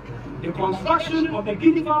 The construction of the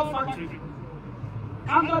guinea fowl factory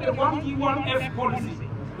under the 1T1F policy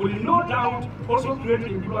will no doubt also create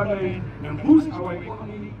employment and boost our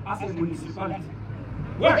economy as a municipality.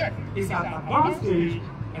 Work is at an advanced stage,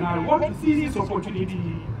 and I want to seize this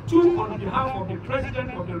opportunity to, on behalf of the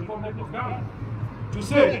President of the Republic of Ghana, to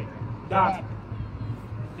say that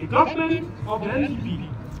the government of the NDP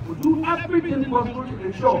will do everything possible to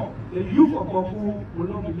ensure the youth of Boku will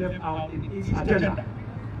not be left out in its agenda.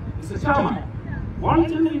 Mr. Chairman, one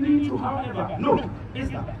thing we need to, however, note is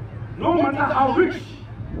that no matter how rich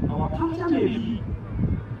our culture may be,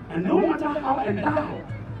 and no matter how endowed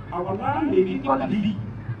our land may equally be,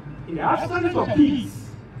 in the absence of peace,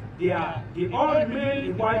 they all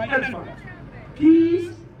remain a white elephant.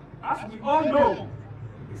 Peace, as we all know,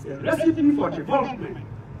 is a recipe for development.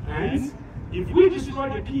 Hence, if we destroy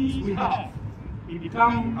the peace we have, we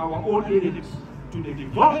become our own enemies to the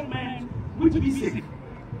development which we seek.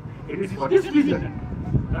 It is for this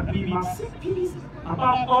reason that we must seek peace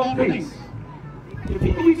above all things. A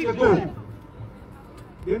few weeks ago,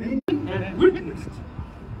 the meeting had witnessed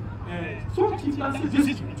some chieftaincy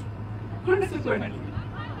dispute. Consequently,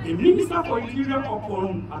 the Minister for Interior,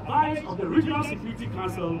 upon advice of the Regional Security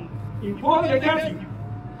Council, imposed a curfew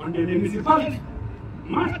on the municipality,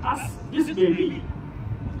 much as this may be,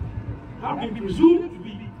 have been presumed to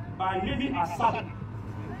be by many as sudden.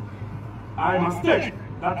 I must state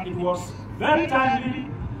that it was very timely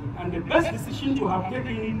and the best decision to have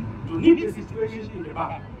taken to nip the situation in the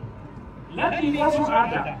bud. Let me also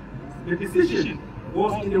add that the decision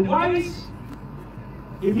was in the wise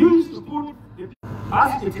means to put the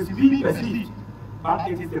as it is being perceived, but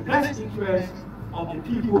it is the best interest of the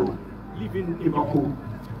people living in Boku.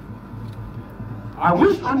 I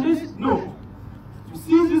wish on this note to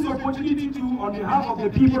seize this opportunity to, on behalf of the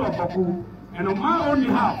people of Boku, and on my own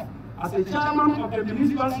behalf, as a chairman of the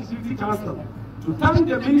Municipal Security Council, to thank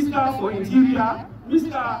the Minister for Interior,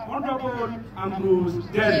 Mr. Honorable Ambrose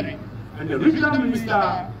Derry, and the Regional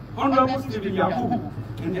Minister, Honorable Stephen Yakubu,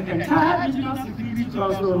 and the entire Regional Security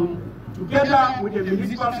Council, together with the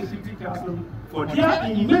Municipal Security Council, for their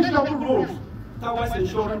immeasurable roles towards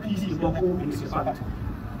ensuring peace in Boku municipality.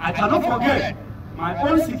 I cannot forget my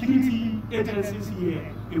own security agencies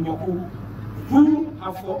here in Boku, who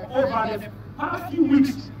have for over the past few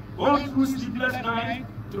weeks gone through sleepless nights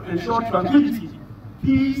to ensure tranquility,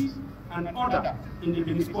 peace, and order in the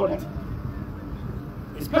municipality.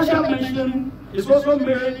 A special mention is also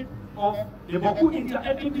made of the Boku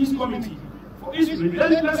Inter-Ethnic Peace Committee for its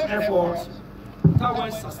relentless efforts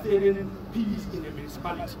towards sustaining peace in the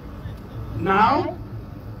municipality. Now,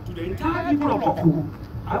 to the entire people of Boku,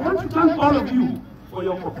 I want to thank all of you for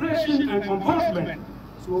your cooperation and comportment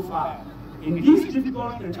so far. In these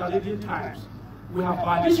difficult and challenging times, we have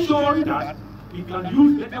by this shown that we can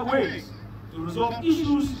use better ways to resolve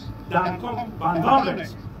issues than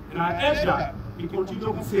violence, and I urge that we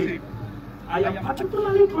continue to fail. I am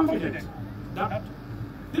particularly confident that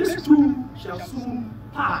this too shall soon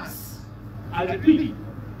pass. I repeat,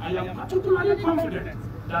 I am particularly confident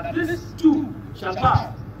that this too shall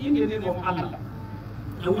pass in the name of Allah,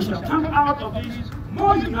 and we shall come out of this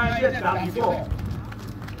more united than before.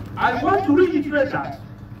 I want to reiterate that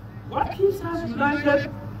what keeps us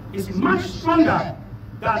united is much stronger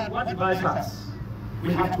than what divides us.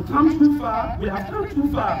 We have come too far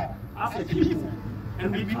as a people,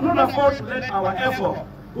 and we cannot afford to let our effort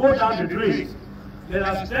go down the drain. Let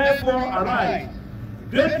us therefore arise,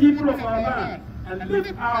 great people of our land, and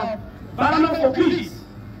lift our banner for peace,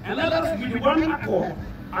 and let us be the one accord,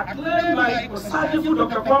 acclaimed by Kusaug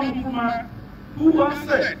Dr. Kwame Nkrumah, who once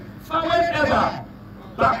said, "Forward ever,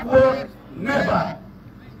 backward never."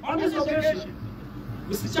 On this occasion,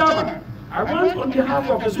 Mr. Chairman, I want on behalf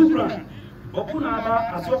of the Zubran,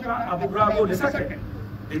 Bokunaba Azoka Abubravo II,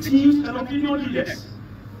 the chiefs and opinion leaders,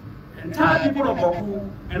 entire people of Boku,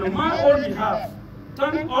 and on my own behalf,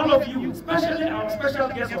 thank all of you, especially our special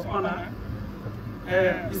guest of honor,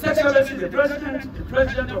 His Excellency the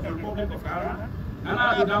President of the Republic of Ghana, and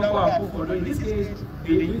I Abudanko Akufo, in this case,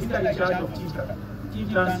 the Minister in charge of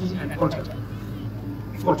Chieftaincy and Culture,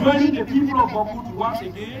 for joining the people of Boku to once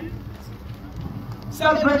again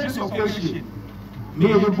celebrate this occasion.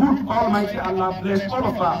 May the good Almighty Allah bless all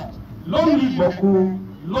of us. Long live Boku,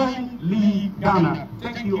 long live Ghana.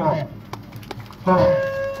 Thank you all.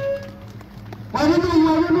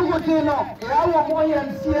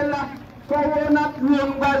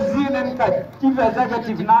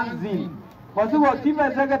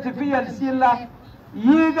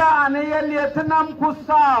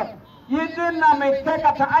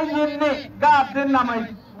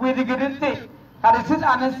 Hadisin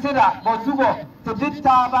anesira bosugo to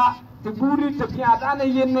ditaba to guri to piata ane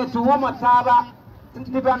yenne to woma taba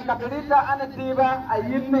tiban katerita ane tiba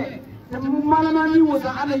ayenne to manani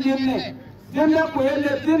wuza ane yenne denda ko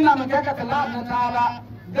yelle dinna magaka tala na taba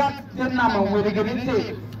gat dinna ma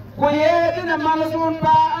wedigirite ko ye dinna malasun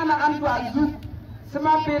ba ana antu azu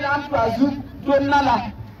sama pe antu azu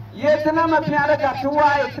donnala ye tana ma piara ka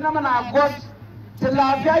tuwa ye tana na gos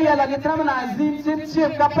tilafiya yala ni tana na azim sin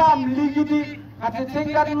kapam ligidi ati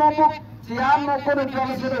tingat nomok tiamo kono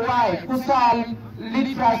transfer wai kusal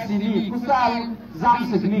literacy ni kusal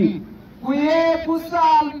zamsig ni kuye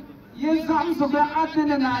kusal ye zamsig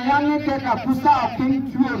atene na yange ke ka kusal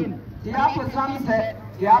king tuon tiapo zamse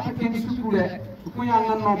tiapo king sukure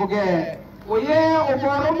kuyanga noboge oye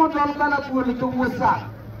oboro mo don kala kuole to wusa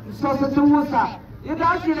so se to wusa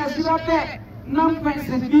ida kile sirote nam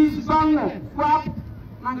pense bis bango kwap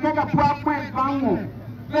nangeka kwap point bango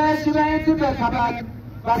Besirayeti bekabad,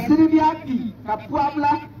 basiribiaki,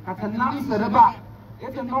 kapuabla, katanam sereba,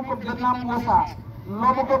 ete noko Vietnam wasa,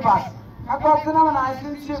 loboko bas. Kakosina na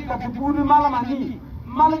isinship katibuni malamani,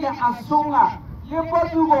 malge asonga, ye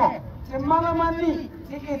potugo, te malamani,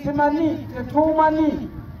 te itimani, te tumani,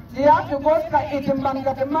 te ate goska itimban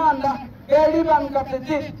katemanda, beriban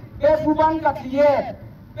katedit, befuban katiye,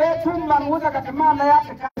 betumban wuza katemanda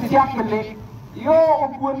yate katiyakele, yo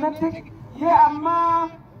obuenetik, ye amma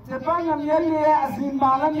tebanya miele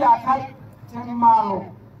azimbalan ya kai temalo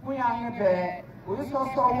kuyange be uso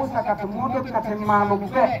so usa katemodo katemalo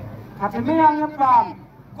be katemyange pam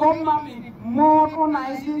komma mi moto na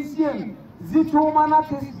isinsien zitu mana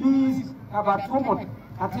tesbis kabatumot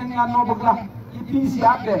katenya nobugla ipisi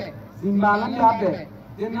abe zimbalan ya be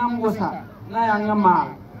denam usa na yange mal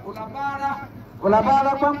ulabara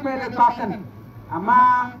kwampere paten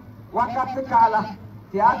ama wakati kala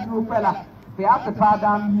tiadu pela Teatro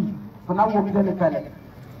Padam for now women pele.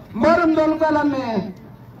 Madam Dolgala may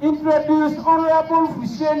introduce Honorable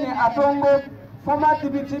Fusheni Atongo, former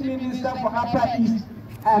Deputy Minister for Upper East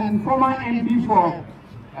and former MP for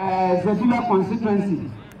Zebula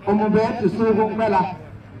constituency, Omobe to Soho.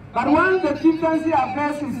 But once the chieftaincy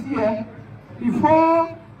affairs is here,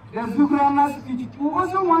 before the Zugrana speech, we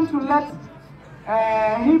also want to let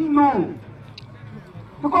him know.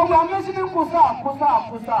 Because we are mentioning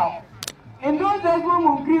Kusaug. In those days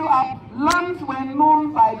when we grew up, lands were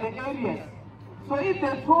known by the areas. So if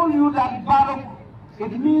they told you that Baruch,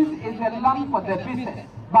 it means it's a land for the business,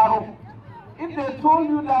 Baruch. If they told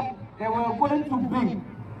you that they were going to Bing.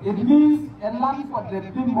 It means a land for the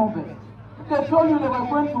Bing movers. If they told you they were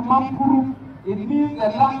going to Mampuru, it means the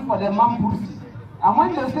land for the Mampurusi. And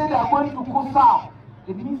when they say they are going to Kusaug,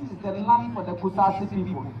 it means it's the land for the Kusasi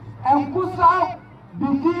people. And Kusaug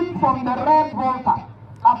begins from the Red Volta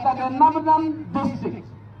after the Nabadan district.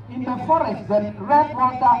 In the forest, the Red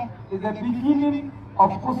Volta is the beginning of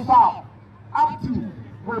Kusaug up to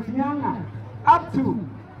Botiana, up to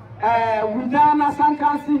Widana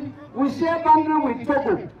Sankasi. We share boundary with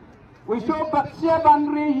Togo. We share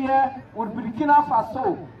boundary here with Burkina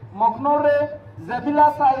Faso, Moknore,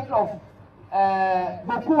 Zabila side of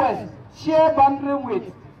Bokues, share boundary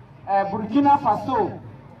with Burkina Faso.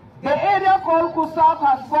 The area called Kusaug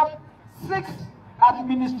has got 6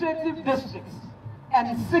 administrative districts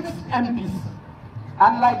and 6 MPs.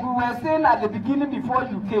 And like we were saying at the beginning before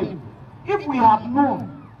you came, if we had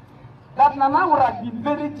known that Nana would have been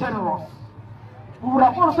very generous, we would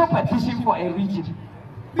have also petitioned for a region.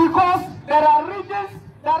 Because there are regions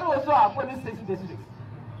that also have only 6 districts.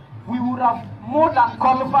 We would have more than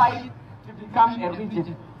qualified to become a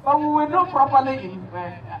region. But we were not properly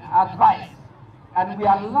advised. And we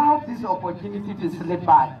allowed this opportunity to slip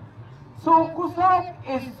by. So Kusaug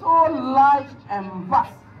is so large and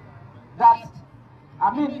vast that,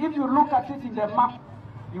 I mean, if you look at it in the map,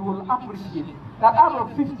 you will appreciate that out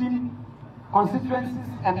of 15 constituencies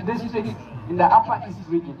and districts in the Upper East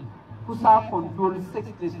region, Kusaug controls 6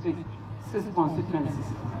 districts, 6 constituencies.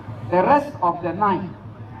 The rest of the 9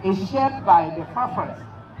 is shared by the Fafars,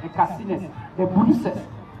 the Cassines, the Buluses,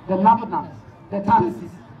 the Nabnans, the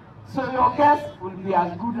Tanisis. So your guess will be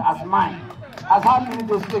as good as mine, as how many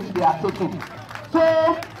districts they are taking.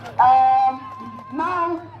 So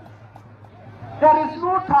now there is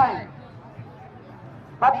no time,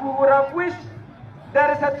 but we would have wished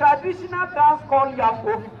there is a traditional dance called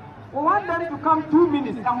Yako. We want them to come 2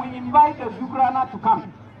 minutes and we invite the Zugrana to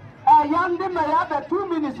come. Yande Mayaba 2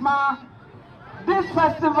 minutes ma. This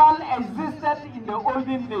festival existed in the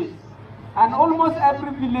olden days and almost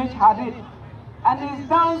every village had it. And it's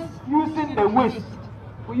danced using the waist.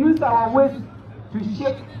 We use our waist to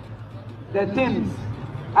shake the things.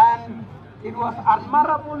 And it was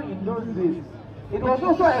admirable in those days. It was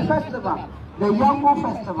also a festival, the Yango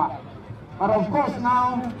Festival. But of course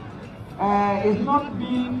now, it's not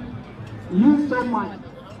being used so much.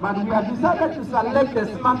 But we have decided to select the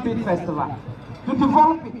Smampit Festival to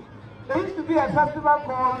develop it. There used to be a festival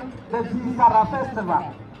called the Zizara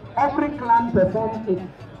Festival. Every clan performed it.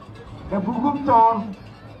 The Bugum Town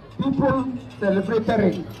people celebrated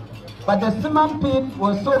it. But the Smampit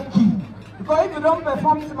was so key. Because if you don't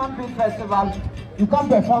perform Smampit Festival, you can't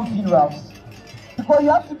perform funerals. Because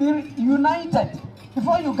you have to be united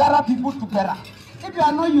before you gather people together. If you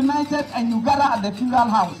are not united and you gather at the funeral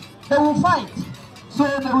house, they will fight. So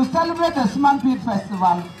they will celebrate the Smampit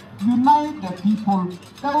Festival, unite the people.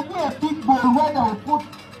 There will be a big bowl where they will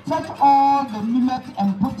fetch all the millet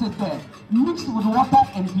and put it there, mixed with water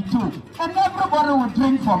and bitter. And everybody will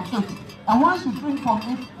drink from it. And once you drink from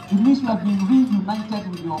it, it means you have been reunited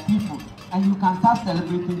with your people. And you can start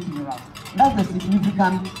celebrating funerals. That's the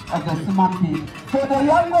significance of the Smampit. So the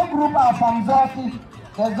Yango group are from Zosi,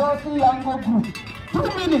 the Zosi Yango group.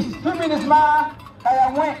 2 minutes ma,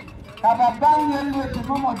 I went. Kababang yelwe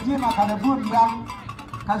tumomo jima kadabun yang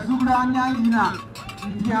kazubra nyina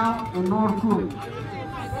idia onorku.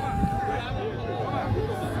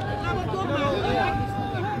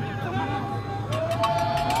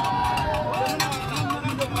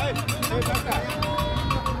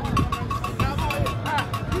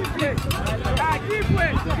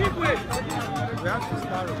 Give way. We have to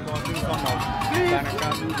start recording some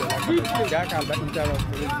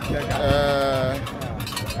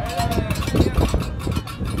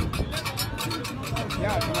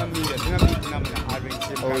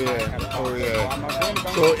Oh yeah.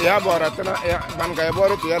 So yeah, bora tena ban kaya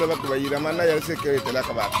bora tu ya lebat bayi ramana ya security la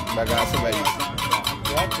kabar bagasa bayi.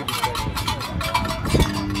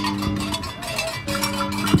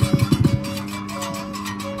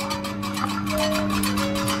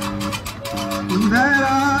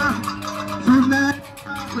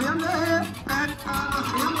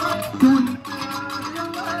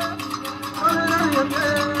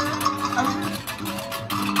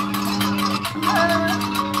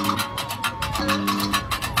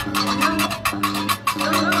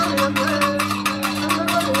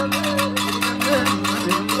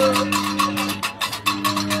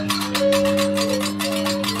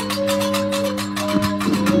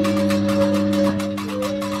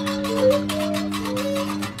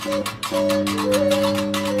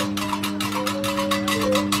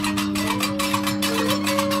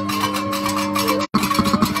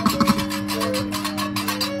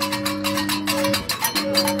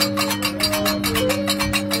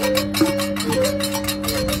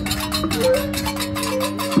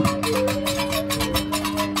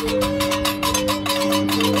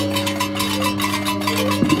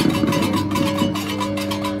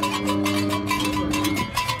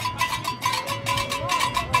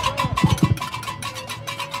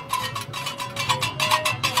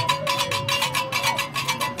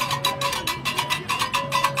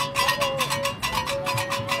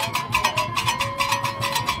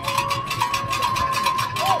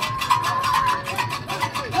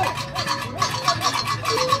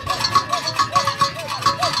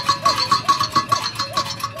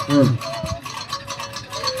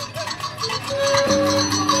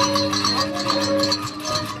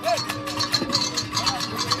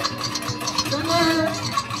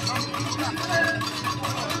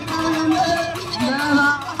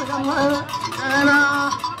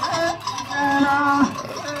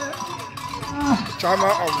 chairman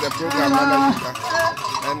of the program,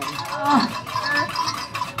 and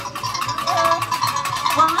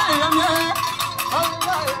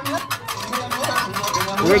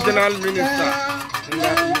regional minister.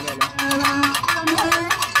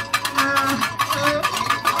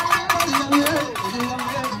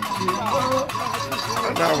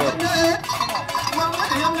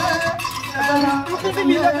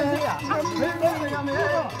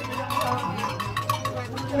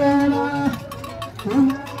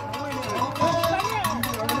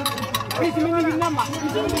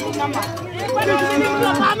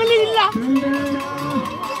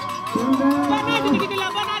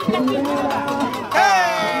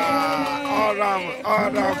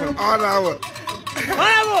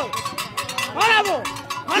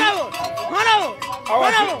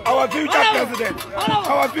 Our future president.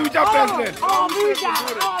 Our future president. Our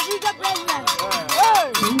future president.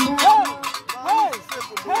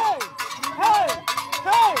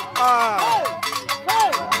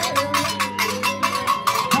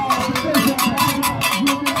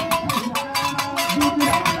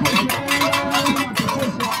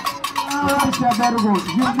 Very good.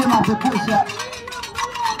 Use them as a pusher.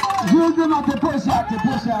 Use them as a pusher. The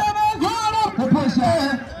pusher. The pusher.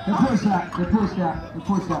 The pusher. The pusher. The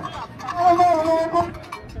pusher.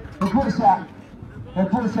 The pusher. The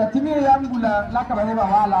pusher. Timi yangula lakabaleba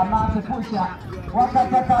wala ma the pusher.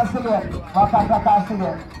 Wakata kasige. Wakata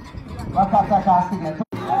kasige. Wakata kasige.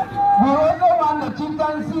 We also want the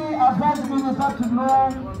chieftaincy affairs minister to know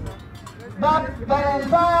that the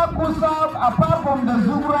entire Kusaug, apart from the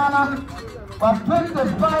Zugurana, was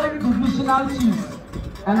 25 divisional chiefs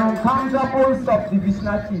and uncountable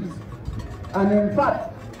sub-divisional chiefs. And in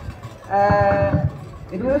fact,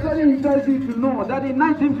 it was very interesting to know that in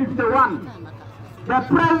 1951, the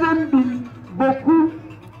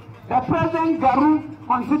present Garu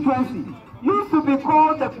constituency used to be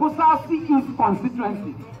called the Kusasi East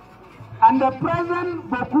constituency, and the present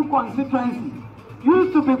Boku constituency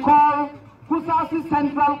used to be called Kusasi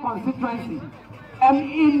Central constituency,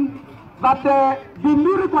 but the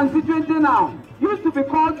Binduri constituency now used to be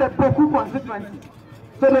called the Boku constituency.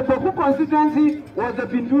 So the Boku constituency was the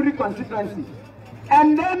Binduri constituency.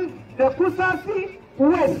 And then the Kusasi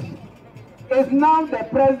West is now the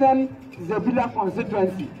present Zebila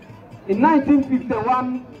constituency. In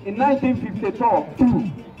 1951, in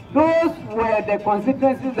 1952, those were the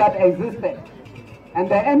constituencies that existed. And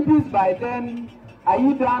the MPs by then,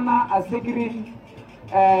 Ayidana, Asegiri,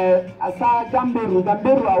 Asa Gamberu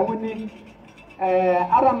Awuni,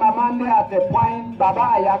 Aramamande at the point, Baba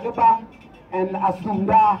Ayagaba, and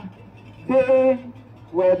Asunda, they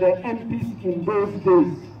were the MPs in those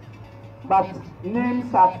days. But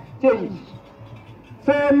names have changed.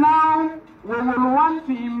 So now we will want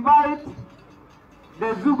to invite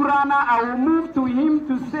the Zugurana. I will move to him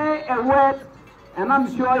to say a word, and I'm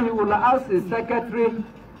sure he will ask his secretary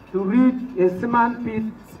to read a semantic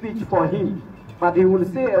speech for him. But he will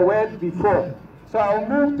say a word before. So I'll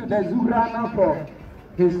move to the Zugurana for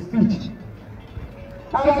his speech.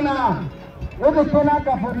 Agana, with the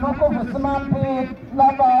Konaka for Noko for semantic,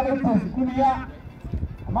 Lava, it is Kulia,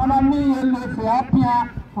 Manami, and Fiapia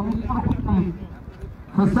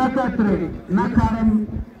for secretary, Nakaram,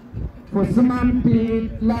 for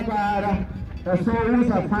semantic, Lava, the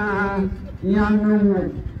souls of young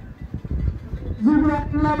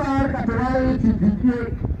Zugran Labar Katarai Tipi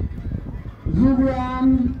Zugran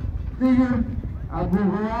Tigger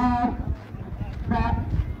Abuha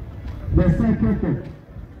the secretary.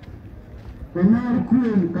 The North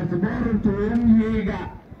Queen Katabaru to Yega.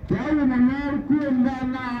 Tell the North Queen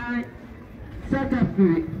that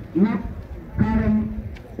secretary, not Karam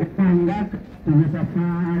Pandak to the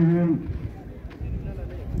Safari.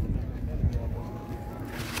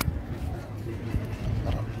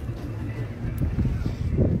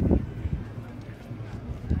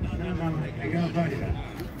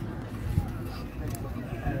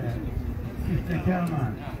 Mr.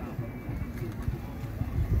 Chairman,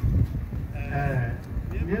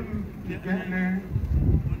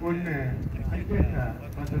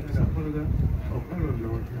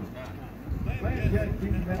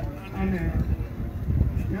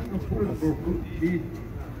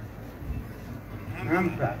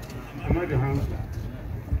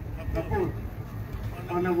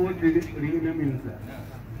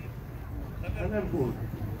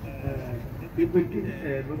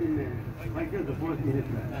 the fourth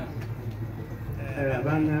minister,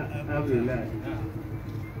 Abana Abdullah.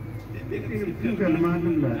 This is single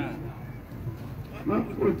man.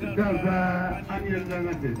 Maput Gaza, Aniel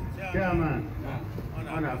Lamatis, Chairman,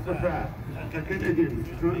 Anna Fasa, Secretary.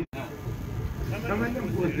 Come and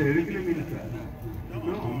put the regular minister.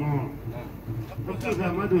 more. Of course,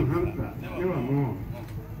 I'm not doing hamster. There are more.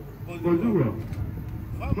 Bonjour.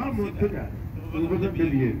 Maman, c'est ça. On va te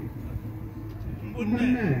payer.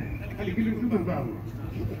 Bonne elle qui le tout va. Bravo.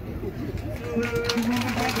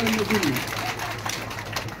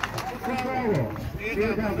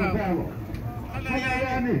 Bravo.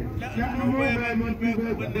 Allez, la nouvelle montée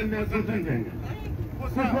de la société.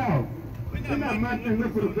 Kusaug. Ina matan na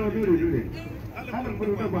furta dole. Ana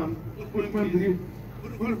furta ba, furta dole.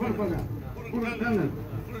 Furta ba. Furta dole.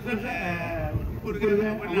 Furta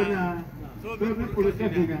wana dole furta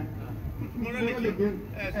diga. Mulole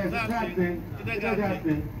exacte.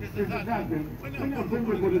 Ina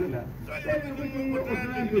bombo bodola.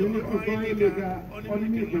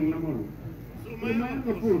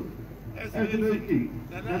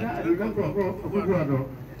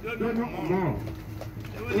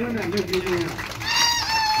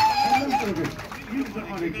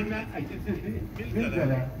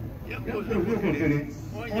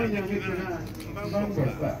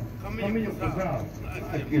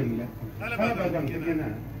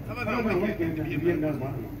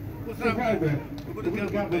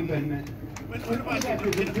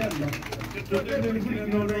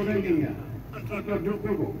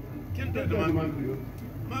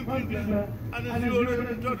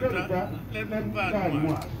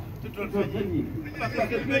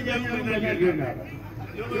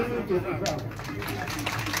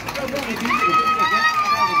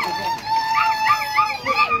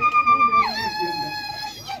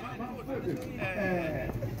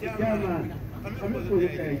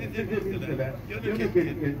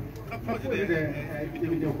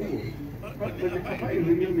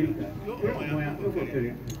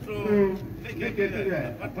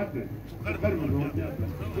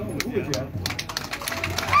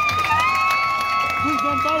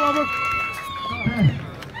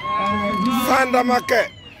 Sanda make.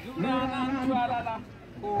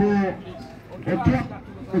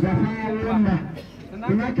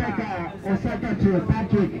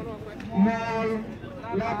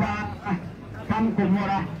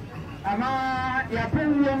 Ama ya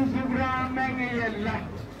pungong subra mengiyalla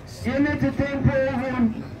yene tempo hon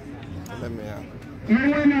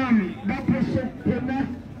iwanam bapusukuna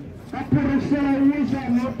bapurusela wisa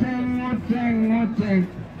moteng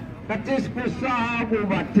that is Kusaug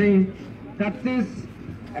bating that is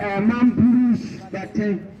Mampurus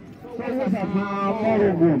bating so was a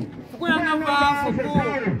morobon kuna ba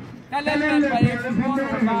fuku elele ba yefu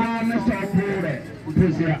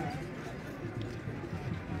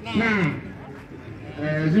Nah,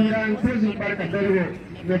 Zuran President Barcadero,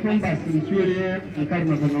 the Compass in Syria, and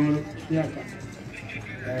Carnaval,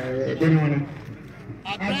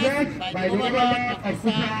 addressed by the governor of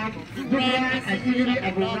Kusaug, Zuran Asiri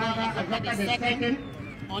Abunaga II,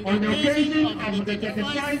 on the occasion of the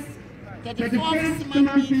 31st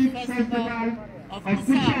Monthly Festival of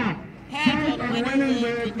Kusaug, held on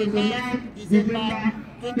Wednesday, 29 December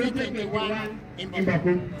 2021 in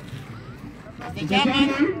Baku. The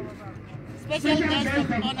Chairman, Special Guest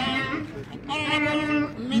of Honor,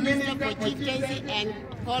 Honorable Minister for Chieftaincy and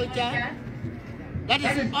Culture, that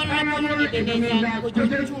is Honorable Ebenezer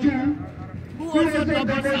Ojoju, who also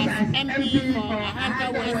doubles as MP for Ahanta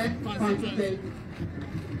West constituency.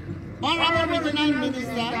 Honorable Regional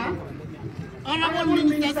Minister, Honorable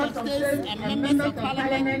Ministers of State and Members of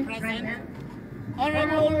Parliament present,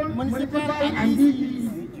 Honorable Municipal and DCs,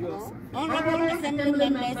 Honorable Assembly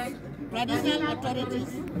Members, traditional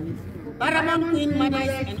authorities, paramount Queen Mothers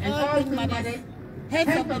and all Queen Mothers,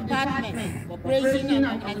 heads of departments, corporation and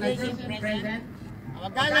organization present, our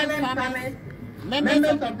gallant farmers, members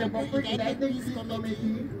of the United Peace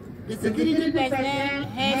Committee, the security personnel,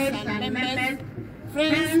 heads and members,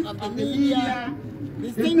 friends of the media,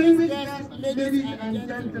 distinguished guests, ladies and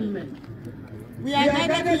gentlemen. We are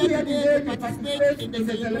gathered here today to participate in the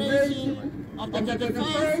celebration of the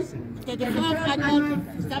 34th Annual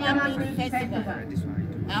Summer Festival.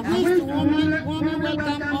 I wish to warmly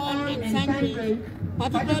welcome all in Sanctuary,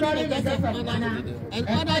 particularly the guests of honor and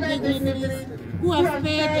other dignitaries who have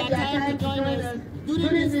spared their time to join us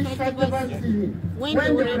during this festival season when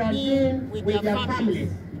they would have been with their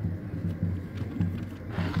families.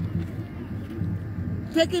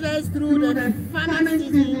 Taking us through the farming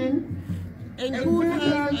season in good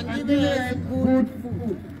health and giving us good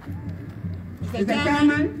food. Mr.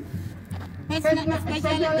 Chairman, special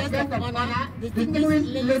guest of honor, distinguished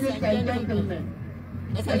ladies and gentlemen,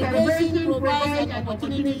 the celebration provides an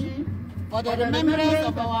opportunity for the remembrance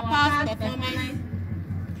of our past performance,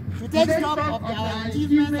 to take stock of our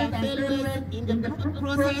achievements and failures in the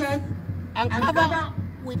process, and cover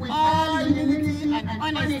with all unity and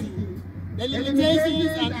honesty the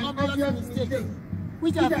limitations and obvious mistakes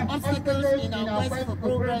which are obstacles in our quest for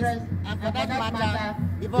progress and, for that matter,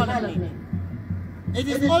 development. It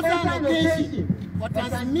is also an occasion for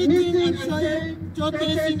transmitting and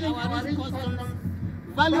showcasing our rich customs,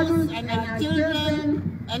 values, and our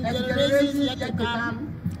children and generations yet to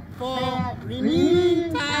come, for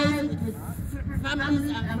renewing ties with families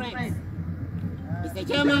and friends. Mr.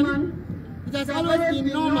 Chairman, it has always been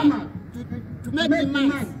normal to make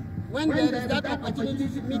demands when there is that opportunity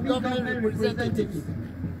to meet government representatives.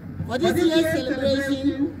 For this year's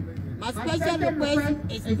celebration, my special request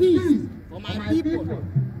is peace for my people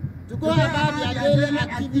to go about their daily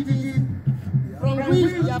activities from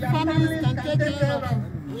which their families can take care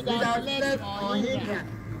of without let or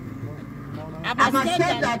hindrance. I must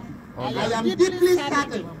say that I am deeply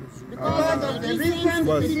saddened because of the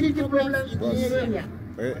recent security problems in the area.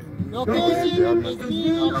 The occasion is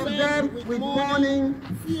being observed with mourning,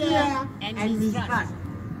 fear, and mistrust.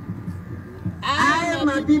 I and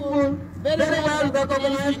my people very well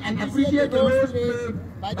recognize and appreciate the role played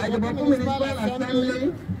by the Boku Municipal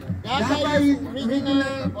Assembly, the Akai's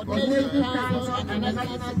Regional Coordination Council, and the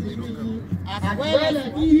National Security, as well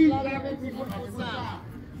as these government people of Kusaug,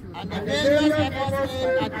 and the various efforts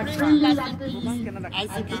made at bringing lasting peace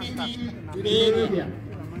and security to the area.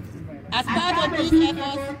 As part of these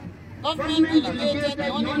efforts, government delegated the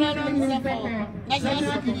Honorable Minister for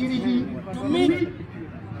National Security to meet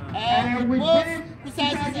with both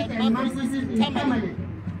Kusaug and Mambusis Tamale.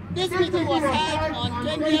 This meeting was held on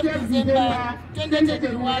 20th December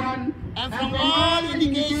 2021, and from all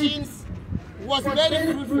indications was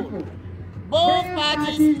very fruitful. Both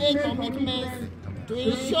parties made commitments to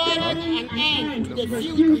ensuring an end to the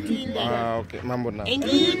feud between them.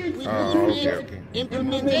 Indeed, with good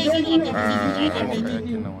implementation of the decision at the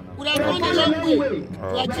meeting would have gone a long way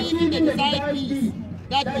to achieving the desired peace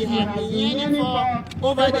that we have been yearning for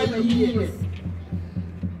over the years.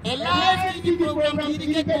 A live TV program to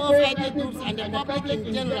educate both ethnic groups and the public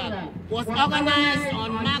in general was organized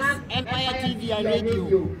on Max Empire TV and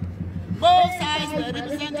radio. Both sides were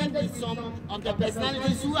represented with some of the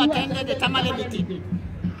personalities who attended the Tamale meeting.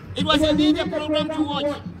 It was indeed a program to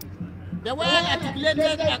watch. The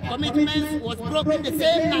well-articulated commitments was broken the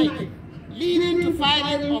same night, leading to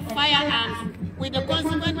firing of firearms with the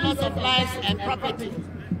consequent loss of lives and property.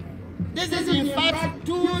 This is in fact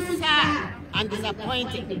too sad and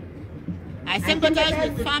disappointing. I sympathize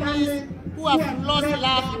with families who have lost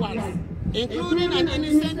loved ones, including an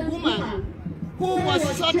innocent woman who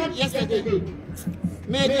was shot yesterday.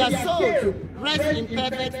 May their souls rest in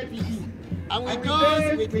perfect peace, and with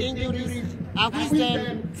those with injuries, I wish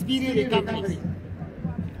them speedy recovery.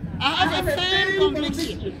 I have a firm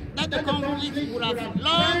conviction that the conflict would have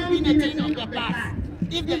long been a thing of the past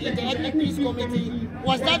if the Inter-Ethnic Peace Committee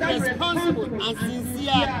was that responsible and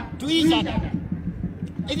sincere to each other.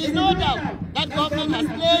 It is no doubt that government has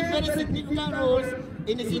played very significant roles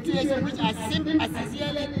in the situation, which I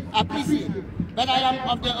sincerely appreciate. But I am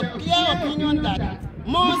of the clear opinion that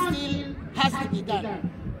more still has to be done.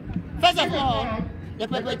 First of all, the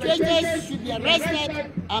perpetrators should be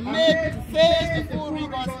arrested and made to face the full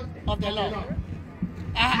rigors of the law.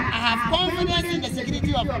 I have confidence in the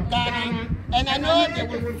security of Ghana, and I know they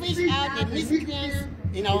will fish out the miscreants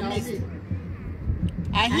in our midst.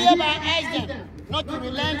 I hereby urge them not to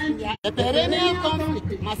relent in their... The perennial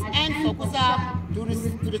conflict must end for Kusaug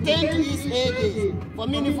to return to its heyday for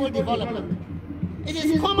meaningful development. It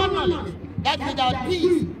is common knowledge that without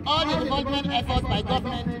peace, all the development efforts by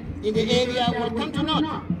government in the area will come to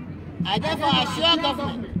naught. I therefore assure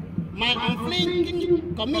government my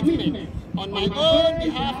unflinching commitment on my own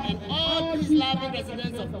behalf and all peace-loving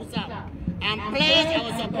residents of Kusaug, and pledge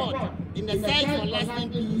our support in the search for lasting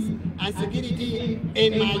peace and security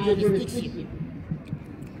in my jurisdiction.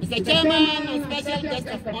 Mr. Chairman and special guest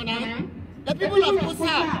of honor, the people of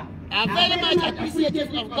Kusaug are very much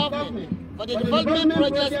appreciative of government for the development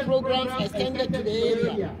projects programs extended to the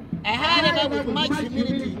area. I however, with much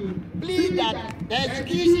humility, plead that the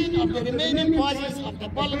execution of the remaining portions of the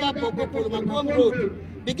Bolga-Boko-Pulumakom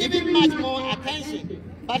Road be given much more attention,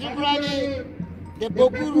 particularly the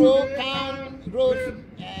Boku roads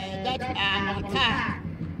that are on tar.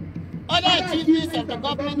 Other achievements of the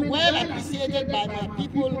government well appreciated by my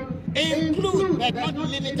people include, but not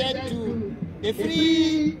limited to, the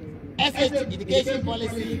free SH education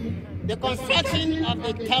policy, the construction of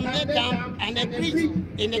the Tamale Dam and a bridge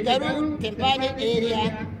in the Garu-Tempane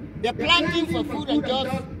area, the planting for food and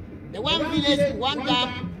jobs, the one village, one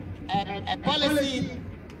dam policy,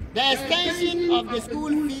 the extension of the school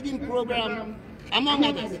feeding program, among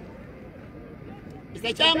others.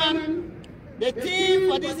 Mr. Chairman, The theme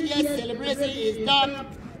for this year's celebration is done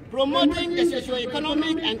promoting the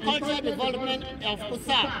socio-economic and cultural development of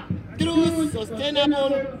Kusaug through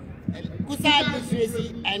sustainable Kusaug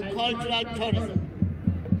literacy and cultural tourism.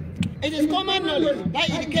 It is common knowledge that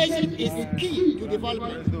education is key to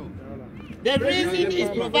development. The reason is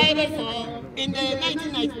provided for in the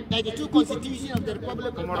 1992 Constitution of the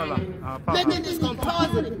Republic of Ghana, making this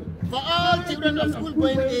compulsory for all children of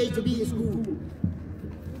school-going age to be in school.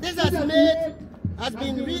 This has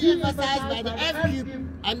been re-emphasized by the FQ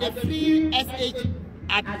and the free SH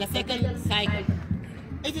at the second cycle.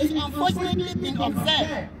 It is unfortunately been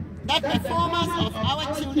observed that performance of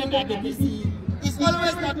our children at the BC is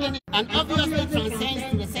always not any and obviously transcends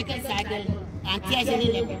to the second cycle and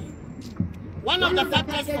tertiary level. One of the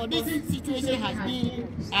factors for this situation has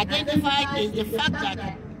been identified is the fact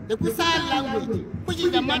that the Kusaug language, which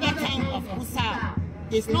is the mother tongue of Kusaug,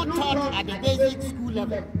 is not taught at the basic school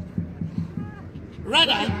level.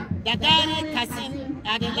 Rather, the Dagari, Kasim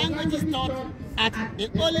are the languages taught at the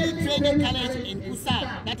only training college in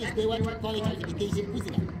Kusaug, that is Dewa College of Education,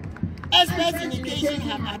 Kusaug. Experts in education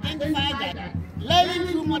have identified that learning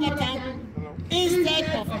through mother tongue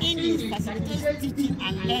instead of English facilitates teaching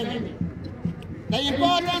and learning. The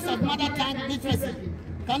importance of mother tongue literacy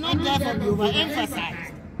cannot therefore be overemphasized.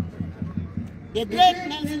 The great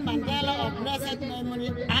Nelson Mandela of blessed memory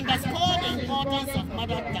underscored the importance of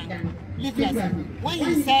mother tongue literacy when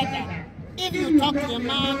he said that if you talk to a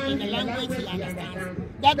man in a language he understands,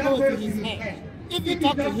 that goes to his head. If you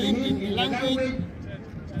talk to him in a language,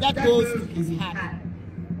 that goes to his heart.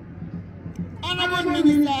 Honorable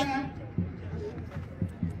Minister,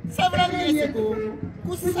 several years ago,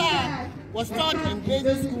 Kusaug was taught in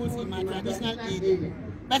basic schools in my traditional area,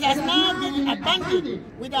 but has now been abandoned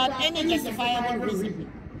without any justifiable reason.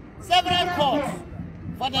 Several calls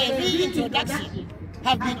for the reintroduction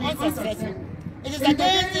have been unsuccessful. It is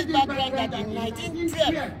against this background that in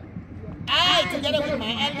 1912, I, together with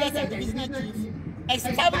my elders and the business chiefs,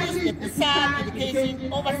 established the Kusaug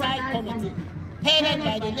Education Oversight Committee, headed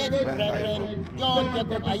by the late Reverend John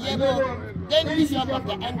Jacob Ayebo, then Bishop of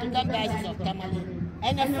the Anglican Diocese of Tamale,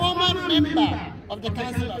 and a former member of the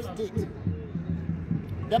Council of State.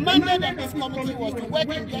 The mandate of this committee was to work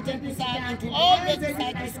in getting Kusaug into all basic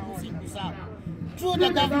cycle schools in Kusaug through the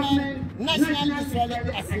government National Israeli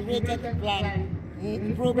Accelerated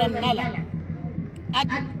Plan Program NALA. At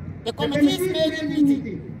the committee's maiden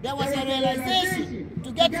meeting, there was a realization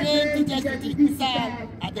to get trained teachers to teach Kusaug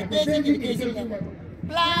at the basic education level.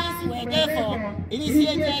 Plans were therefore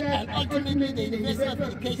initiated and ultimately the University of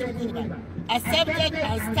Education Winnipeg accepted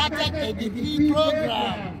and started a degree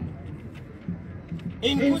program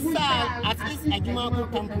in Kusaug at its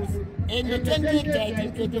Ajumaku campus in the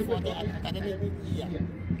 2013-2014 academic year.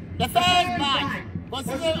 The first batch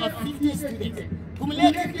consisted of 50 students.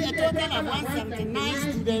 Cumulatively, a total of 179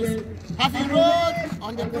 students have enrolled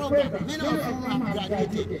on the program, many of whom have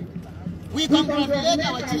graduated. We congratulate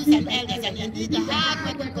our chiefs and elders and indeed the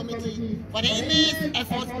hard-working committee for the immense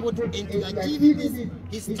efforts put into achieving this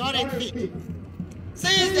historic feat.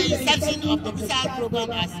 Since the inception of the Kusaug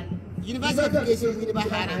program as University of Education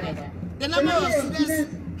Winnipeg, the number of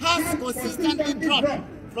students has consistently dropped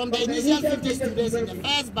from the initial 50 students in the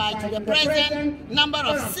first batch to the present number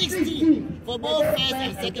of 60 for both first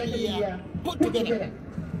and second year put together.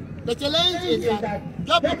 The challenge is that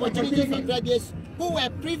job opportunities for graduates who were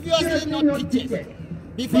previously not teachers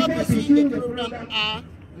before pursuing the program are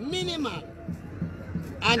minimal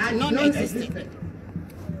and non-existent.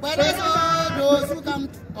 Whereas all those who come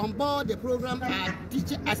on board the program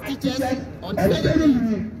as teachers on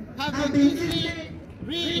training have been easily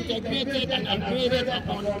reintegrated and upgraded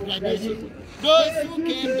upon graduation. Those who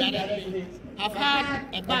came directly have had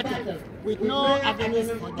a battle with no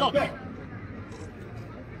avenues for jobs.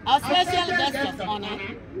 Our special guest of honor,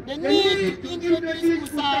 the need to introduce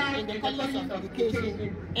Kusaug in the College of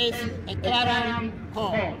Education is a clarion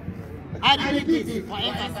call. I repeat this for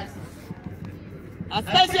emphasis. Our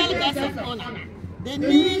special guest of honor, the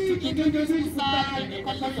need to introduce Kusaug in the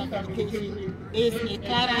College of Education is a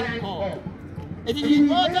clarion call. It is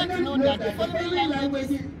important to note that the following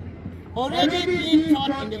languages already being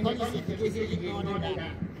taught in the College of Education is ignored that.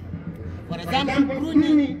 For example,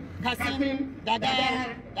 Bruni, Kasim,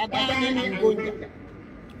 Dagar, Dagani, and Gonja.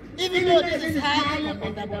 Even though this is highly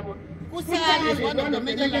commendable, Kusaug is one of the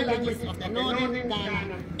major languages of the northern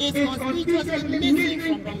Ghana. It's conspicuously missing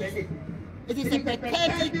from the list. It is a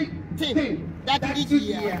pathetic thing that each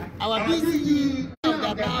year our BCE of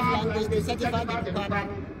the above language to certify the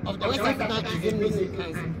Department of the West African Examination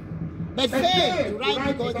Council, but fail to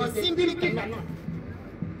write because they simply cannot.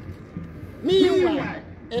 Meanwhile,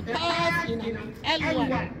 a pass in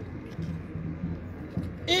L1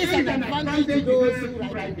 is an advantage to those who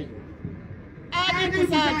write it. Adding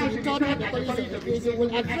Kusaug to the thought of the College of Education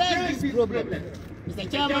will address this problem. Mr.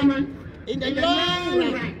 Chairman, in the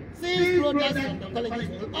long run, since products from the colleges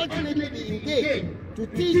will ultimately be engaged to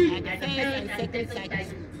teach at the first and second cycle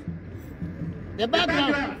schools. The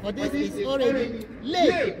background for this is already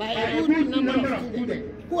laid by a good number of students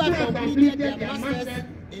who have completed their masters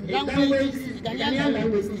in languages, Italian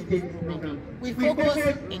languages program. We focus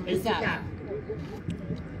in Kusaug.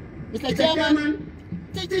 Mr. Chairman,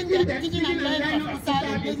 teaching and learning of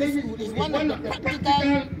Kusaug in basic school is one of the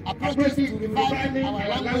practical approaches to reviving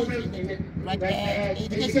our language in the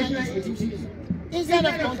educational institutions. Instead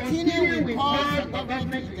of continuing with calls for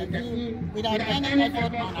government to intervene without any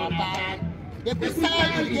effort on our part, the Kusaug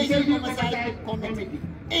Education Oversight Committee,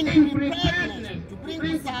 in preparedness to bring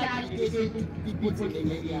Kusaug education to people in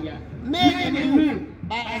the area, made a move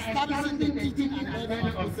by establishing the teaching and learning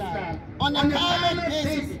of Kusaug on a pilot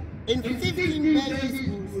basis in 15 basic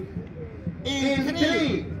schools in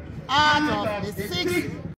 3 out of the 6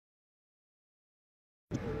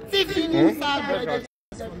 15 Kusaug graduates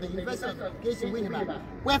from the University of Education Winnipeg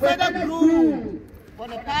were further groomed for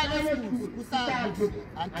the pilot schools, Kusaug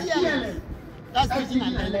and TLS, that's teaching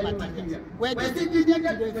and learning materials, were distributed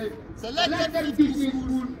to the selected 50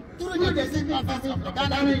 schools through the district office of the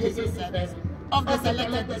Ghana Education Service of the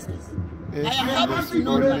selected districts. I am happy to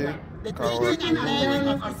know that the teaching and learning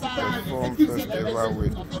of Kusaug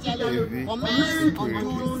celebrations officially commenced on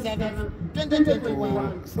June 7,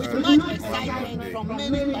 2021, with much excitement from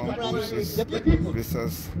many, particularly the people.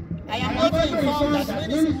 I am also informed that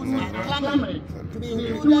many schools are clamoring to be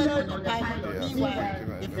included in the pilot. Meanwhile,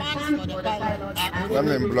 the funds for the pilot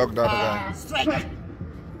are stretched.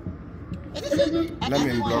 Let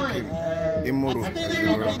me block him.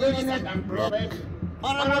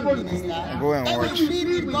 Honorable Minister, go and watch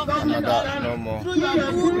another no more.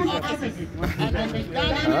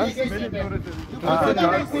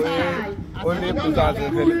 Only Kusaug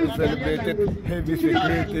celebrated heavy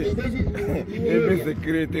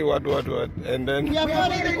security, what, and then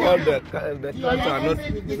all the class are not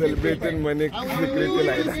celebrating money security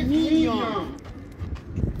like that.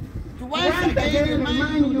 To once again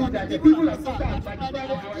remind you that the people of Kusaug,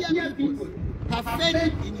 particularly people, have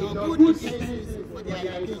faith in your good intentions for their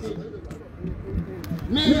education.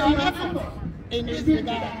 May your efforts in this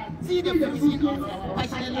regard see the fruition of our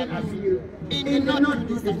passionate appeal in the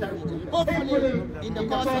not-too-distant future, hopefully in the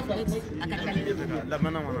course of next academic year.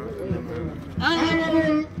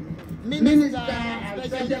 Honorable Minister,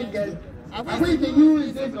 Special Guest, I wish to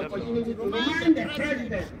use this opportunity to remind the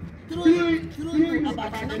President through you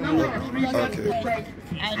about the number of previous requests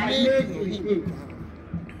I made to him.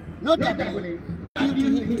 Notably, to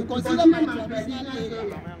him to consider my traditional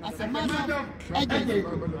area as a matter of urgency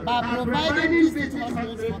by providing these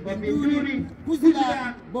hospitals for Benduri,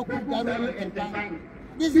 Kusaug, Boku, Garu, and Bang.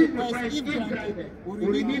 This request, if granted, will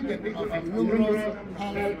relieve the people of numerous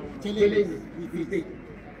health challenges we face.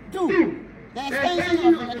 2. The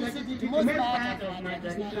extension of electricity to most parts of our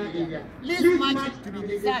traditional area leaves much to be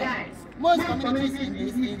desired. Most communities in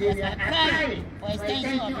these areas are crying for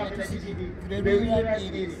extension of electricity to the rural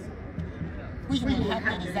areas, which will have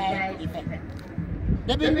the desired effect.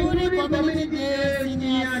 The Benduri Community Day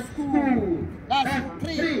Senior School, that's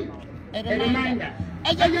 3, a reminder,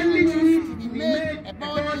 urgently needs to be made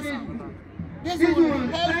about this school. This will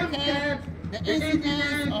help curb the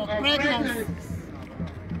incidence of pregnancies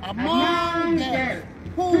among girls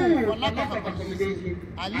who, for lack of accommodation,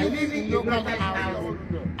 are living in local houses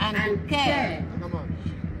and care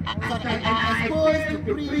and are exposed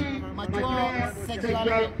to premature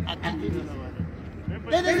sexual activities.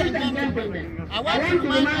 Ladies and gentlemen, I want to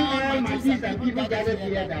remind all my sisters and people gathered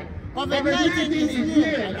here that COVID-19 is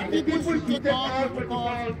real and people should take all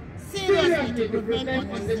protocols seriously to prevent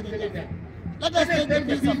unnecessary death. Let us take the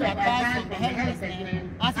piece of advice from the health personnel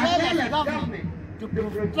as well as government to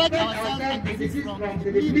protect ourselves and disease from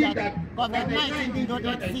to believe that COVID-19 did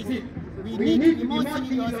not exist. We need to be more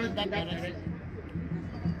serious in that direction.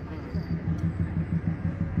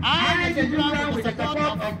 I, as a ground with the support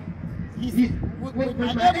of his with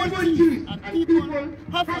unable chiefs and people,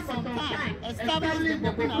 have for some time established the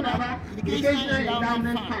Bokunaba Education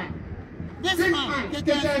Endowment Fund. This fund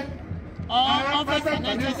caters or offers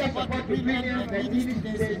financial support to brilliant and needy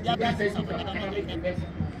students in their pursuit of academic endeavors.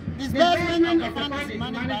 Disbursement of the fund is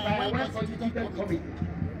managed by a well-constituted committee,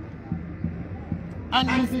 and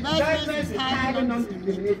disbursement is highly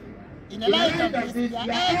non-discriminatory. In the light of this, we are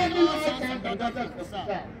urging all sons and daughters of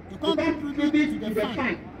Kusaug to contribute to the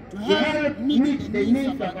fund to help meet the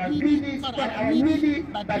needs of our needy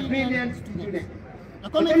but brilliant students. The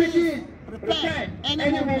committee is prepared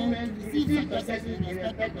any moment to receive suggestions in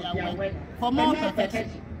respect of their work for more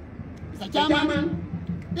perfection. Mr. Chairman,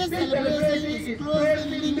 this celebration is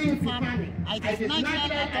closely linked to farming. It is natural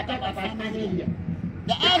to talk about farming here.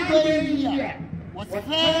 The outgoing year was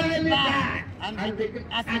fairly bad as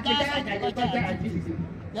regards agricultural activity.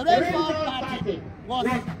 The rainfall pattern was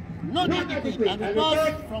not adequate, and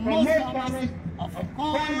reports from most farmers of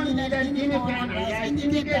corn, Guinea corn, and rice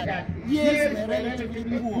indicate that yields were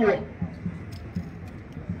relatively poor.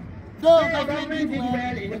 Though government did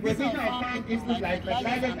well in the provision of farm inputs like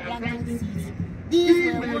fertilizers and planting seeds,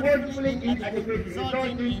 these were woefully inadequate,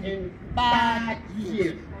 resulting in bad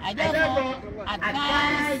yields. I therefore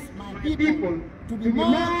advise my people to be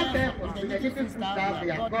more careful with the little stuff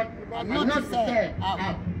they have got and not to sell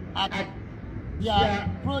out at their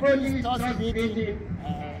produce stores meeting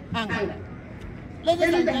angle.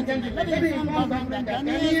 Ladies and gentlemen, let me inform government that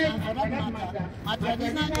Ghanaians and for that matter, my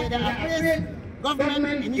traditional leader appraised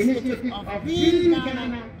government initiative of Green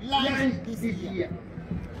Ghana launched this year.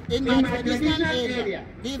 In my traditional area,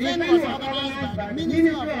 the event was organized by the Ministry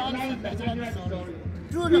of Lands and Natural Resources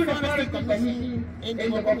through the Forestry Commission in the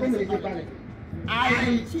Boko municipality.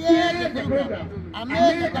 I chaired the program and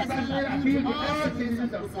made the personal appeal to all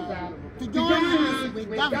citizens of Kusaug to join hands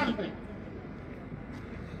with government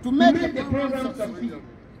to make the program succeed.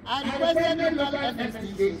 I requested the local FM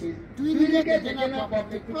stations to indicate the general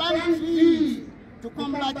public to plant trees to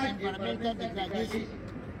combat environmental degradation.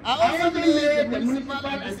 I also made the municipal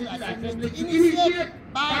and assembly to initiate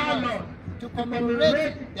bylaws to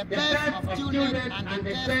commemorate the birth of children and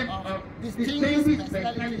the death of distinguished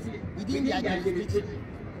personalities within their jurisdiction.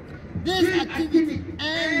 This activity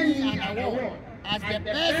earned me an award as the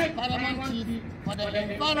best paramount chief for the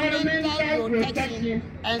environmental protection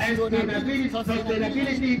and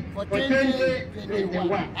sustainability for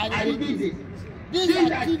 2021. I repeat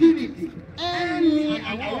this activity earned me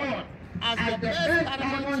an award as the best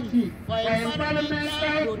paramount chief for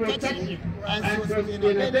environmental protection and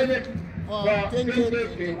sustainability for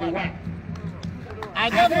 2021. I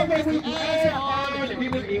therefore wish to urge all the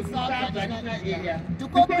people in South Ghana area to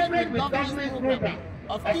cooperate with government program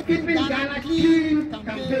of keeping Ghana clean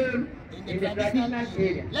campaign in the traditional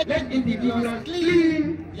area. Let individuals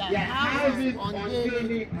clean their houses on a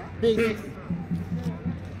daily basis.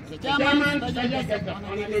 The Chairman, special guest of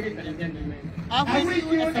honor, ladies and gentlemen, I wish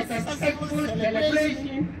you a successful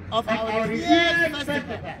celebration of our year's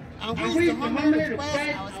festival and wish to humbly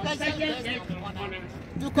request our special guest of honor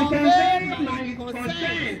to convey my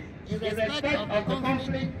concern in respect of the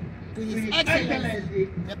conflict to His Excellency,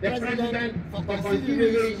 the President, for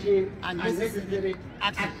consideration and necessary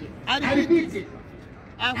action. I repeat it.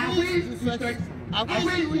 I wish you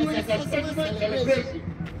a successful celebration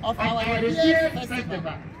of our year's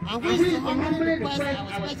festival and wish to humbly request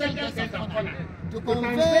our special guest of honor to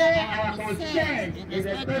convey our concern in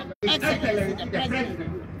respect of the Excellency, the President,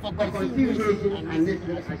 for consideration and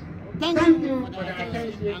necessary action. Thank you for the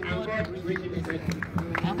attention and God will be with you.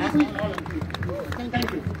 I wish all of you.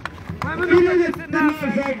 Thank you.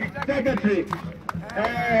 Secretary,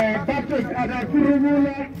 Patrick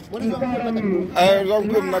Adakurumula. Long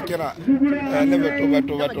come nakira. Never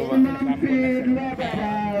toba.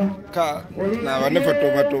 Ka na never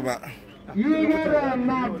toba. You are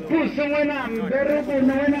not pushing when I'm very good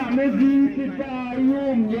when I'm making kita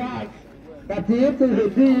yum yas. But it is a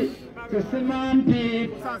bit to semantic.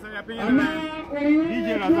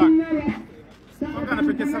 I'm going to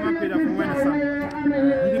pick some up from Wednesday.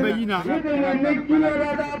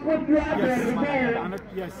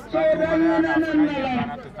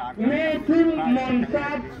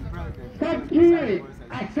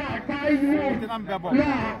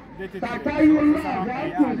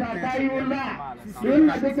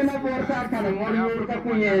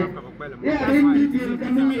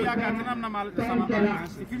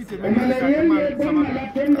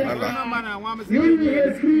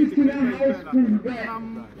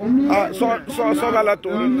 So gala to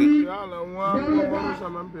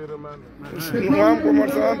nuam ko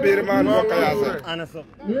morsa birman ko kaya anaso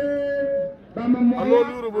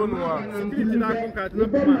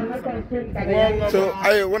so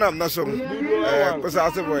ay wona nasong ko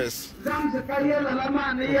sa ase voice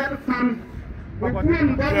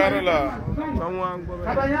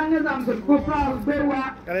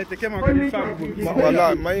wala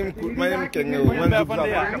mayim kenge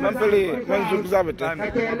man peli man zubzabete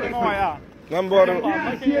Namboro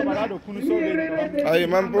ay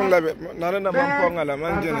mampong labe nana na mampong ala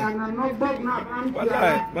manjene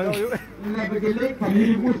wallahi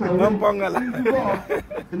mampong ala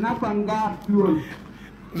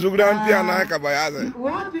Zugran piana ka bayaze.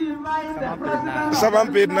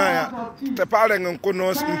 Saban paid na ya. Te pare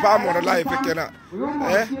ngonos mpamo la life kena.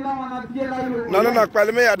 Na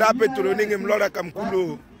kwalme ya da petro ningi mlora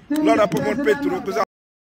kamkulo. Lora pomon petro kuza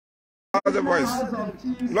the voice.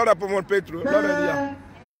 Lora pomon petro, lora dia.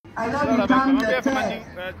 Lora ba ko be fa mani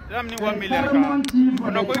 1 million ka.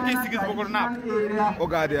 Ono ko ki sigis bokor na. O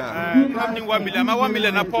gadia. Ramni 1 million, ma 1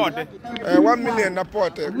 million na pot. 1 million na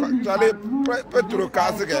pot. Tale petro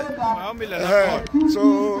kasige. 1 million na pot. So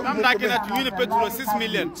am da kina tu ni petro 6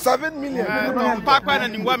 million. 7 million. Pa kwa na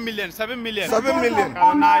ni 1 million, 7 million. 7 million.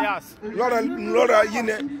 Na yas. Lora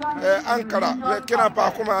yine Ankara kina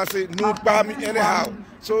pa kuma say no pa me anyhow.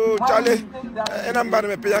 So Charlie enamba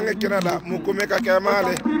me peyange Canada mukumeka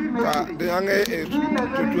kemale ka de yange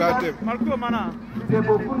tutuate Marco mana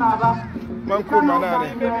manko mana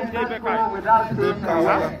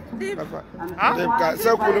ne ka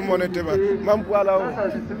sa kulu monete ba mampu ala o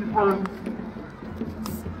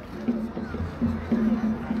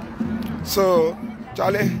so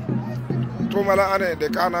Charlie to mala ane de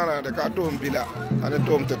kana de ka to mbila ane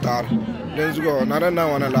to mtetar den zugo nana na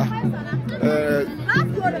wana la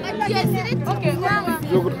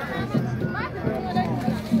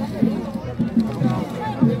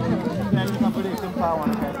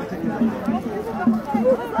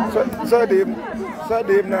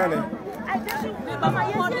Sadim nane.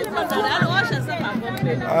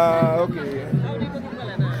 Okay.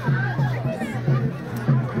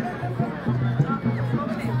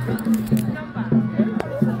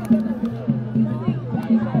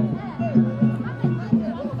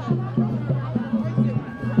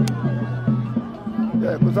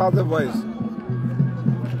 Kusaug the voice.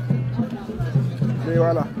 Hey,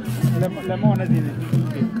 wala. Lemon azini.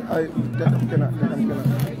 Ay, kena.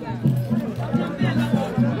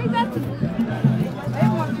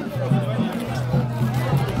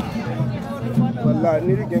 Wala,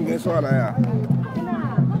 niri genge swala ya.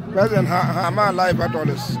 President ha live at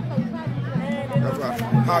all.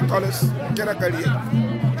 Ha tolis kena kali.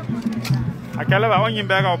 Akala ba onyin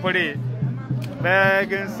bega opore.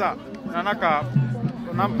 Begensa. Nanaka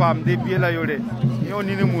nampam de biela yore. Yo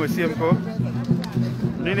nini mu siem ko.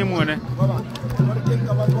 Nini mu ne.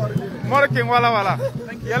 Morking wala.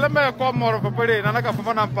 Yala me ko moro ko pere nanaka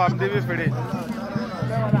fa nampam de be pere.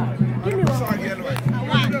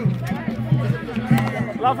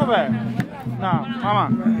 Lafa be. Na, mama.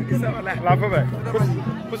 Lafa be.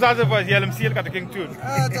 Kusaug the voice yalam seal ka king tune.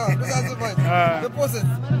 Kusaug the voice. The process.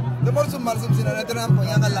 The most of Malcolm in a drum for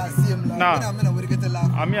young last year. I'm going to get a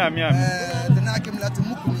laugh. Amia. The Nakim Latin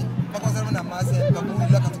Mukumi, because I'm a mass and look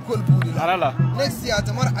at the cold pool. Next year,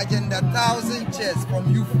 tomorrow, agenda 1,000 chairs from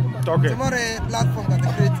youth. Okay. Tomorrow, platform that the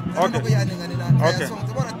great. Okay. So,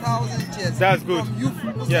 tomorrow, 1,000 chairs. That's good. From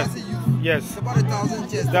youth. Yes. Yes. About 1,000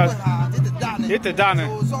 chairs. That's it. Done.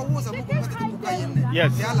 So, who's a book?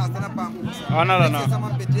 Yes.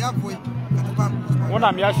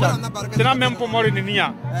 Ona miasha. Tena mempo mori ni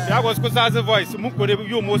nia. Ya go Kusaug voice mu ko de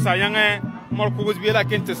yo mosa yang mor ko bi la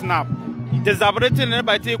kente snap. De zabrete ne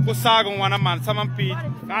ba te Kusaug wana man saman pi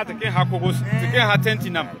ka ta ke ha ko go te ke ha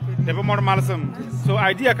tentinam. De be mor malsam. So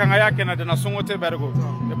idea kan aya ke na de na songote bergo.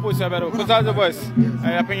 De po sa bergo Kusaug voice.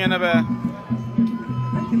 Ya penye na be.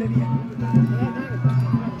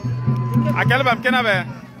 Akele bam ke na be.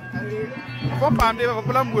 Ko pam de ko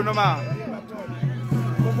pulam go no ma.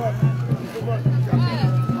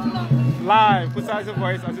 Live, Kusaug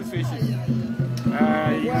Voice Association.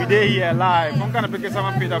 We day here live. I'm gonna pick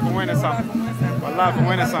some Peter from when it's up. Live from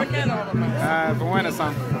when it's up. From when it's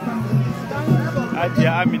up.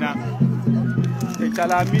 Adia Amina.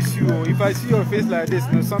 I miss you. If I see your face like this,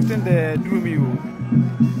 there's something that do me.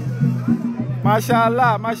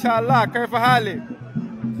 Mashallah, mashallah. Kaifa hali?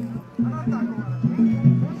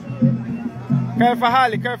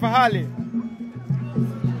 Kaifa hali?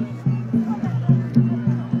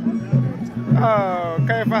 Oh,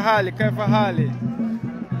 kaifa hali?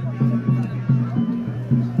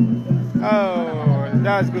 Oh,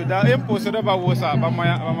 that's good. That impossible about wasa.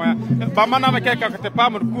 Bama na mekeka katepa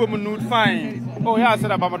mkuo mnude fine. Oh yeah,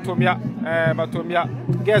 said bama tomia.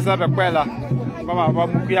 Guess that bekwela. Bama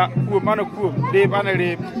mukia kuo mano kuo. De bana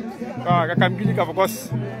re. Kakambili ka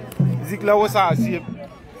focus. Zikla wasa asie.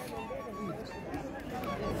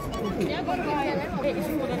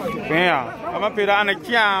 Yeah, I'm up here and I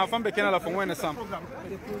can't from the Canada from when some.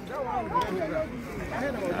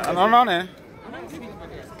 No, ne.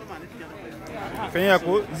 Fenya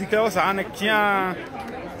ko zika wasa ana kia.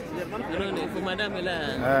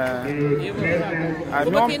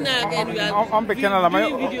 I'm the Canada my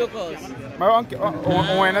video calls. My uncle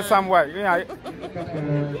when some way.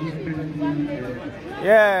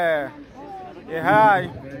 Yeah. Hey, hi.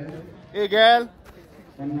 Hey, girl.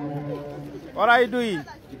 What are you doing?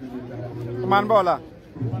 Come on, Bola.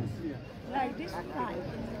 Like this time.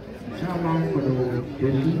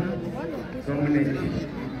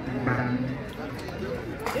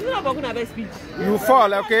 You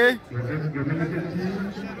fall, okay?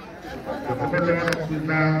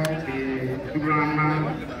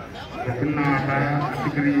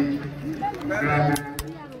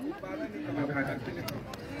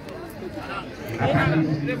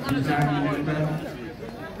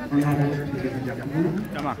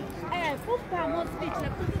 Come on.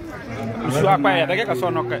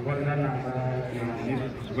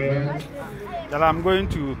 I'm going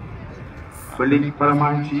to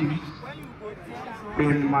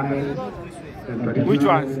which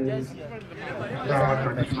ones?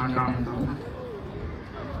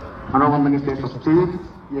 Honorable Minister of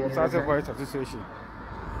State, Southern Voice Association.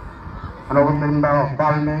 Honorable Member of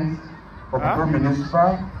Parliament, of Prime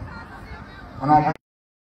Minister, Honorable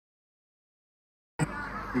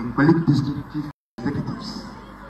District Chief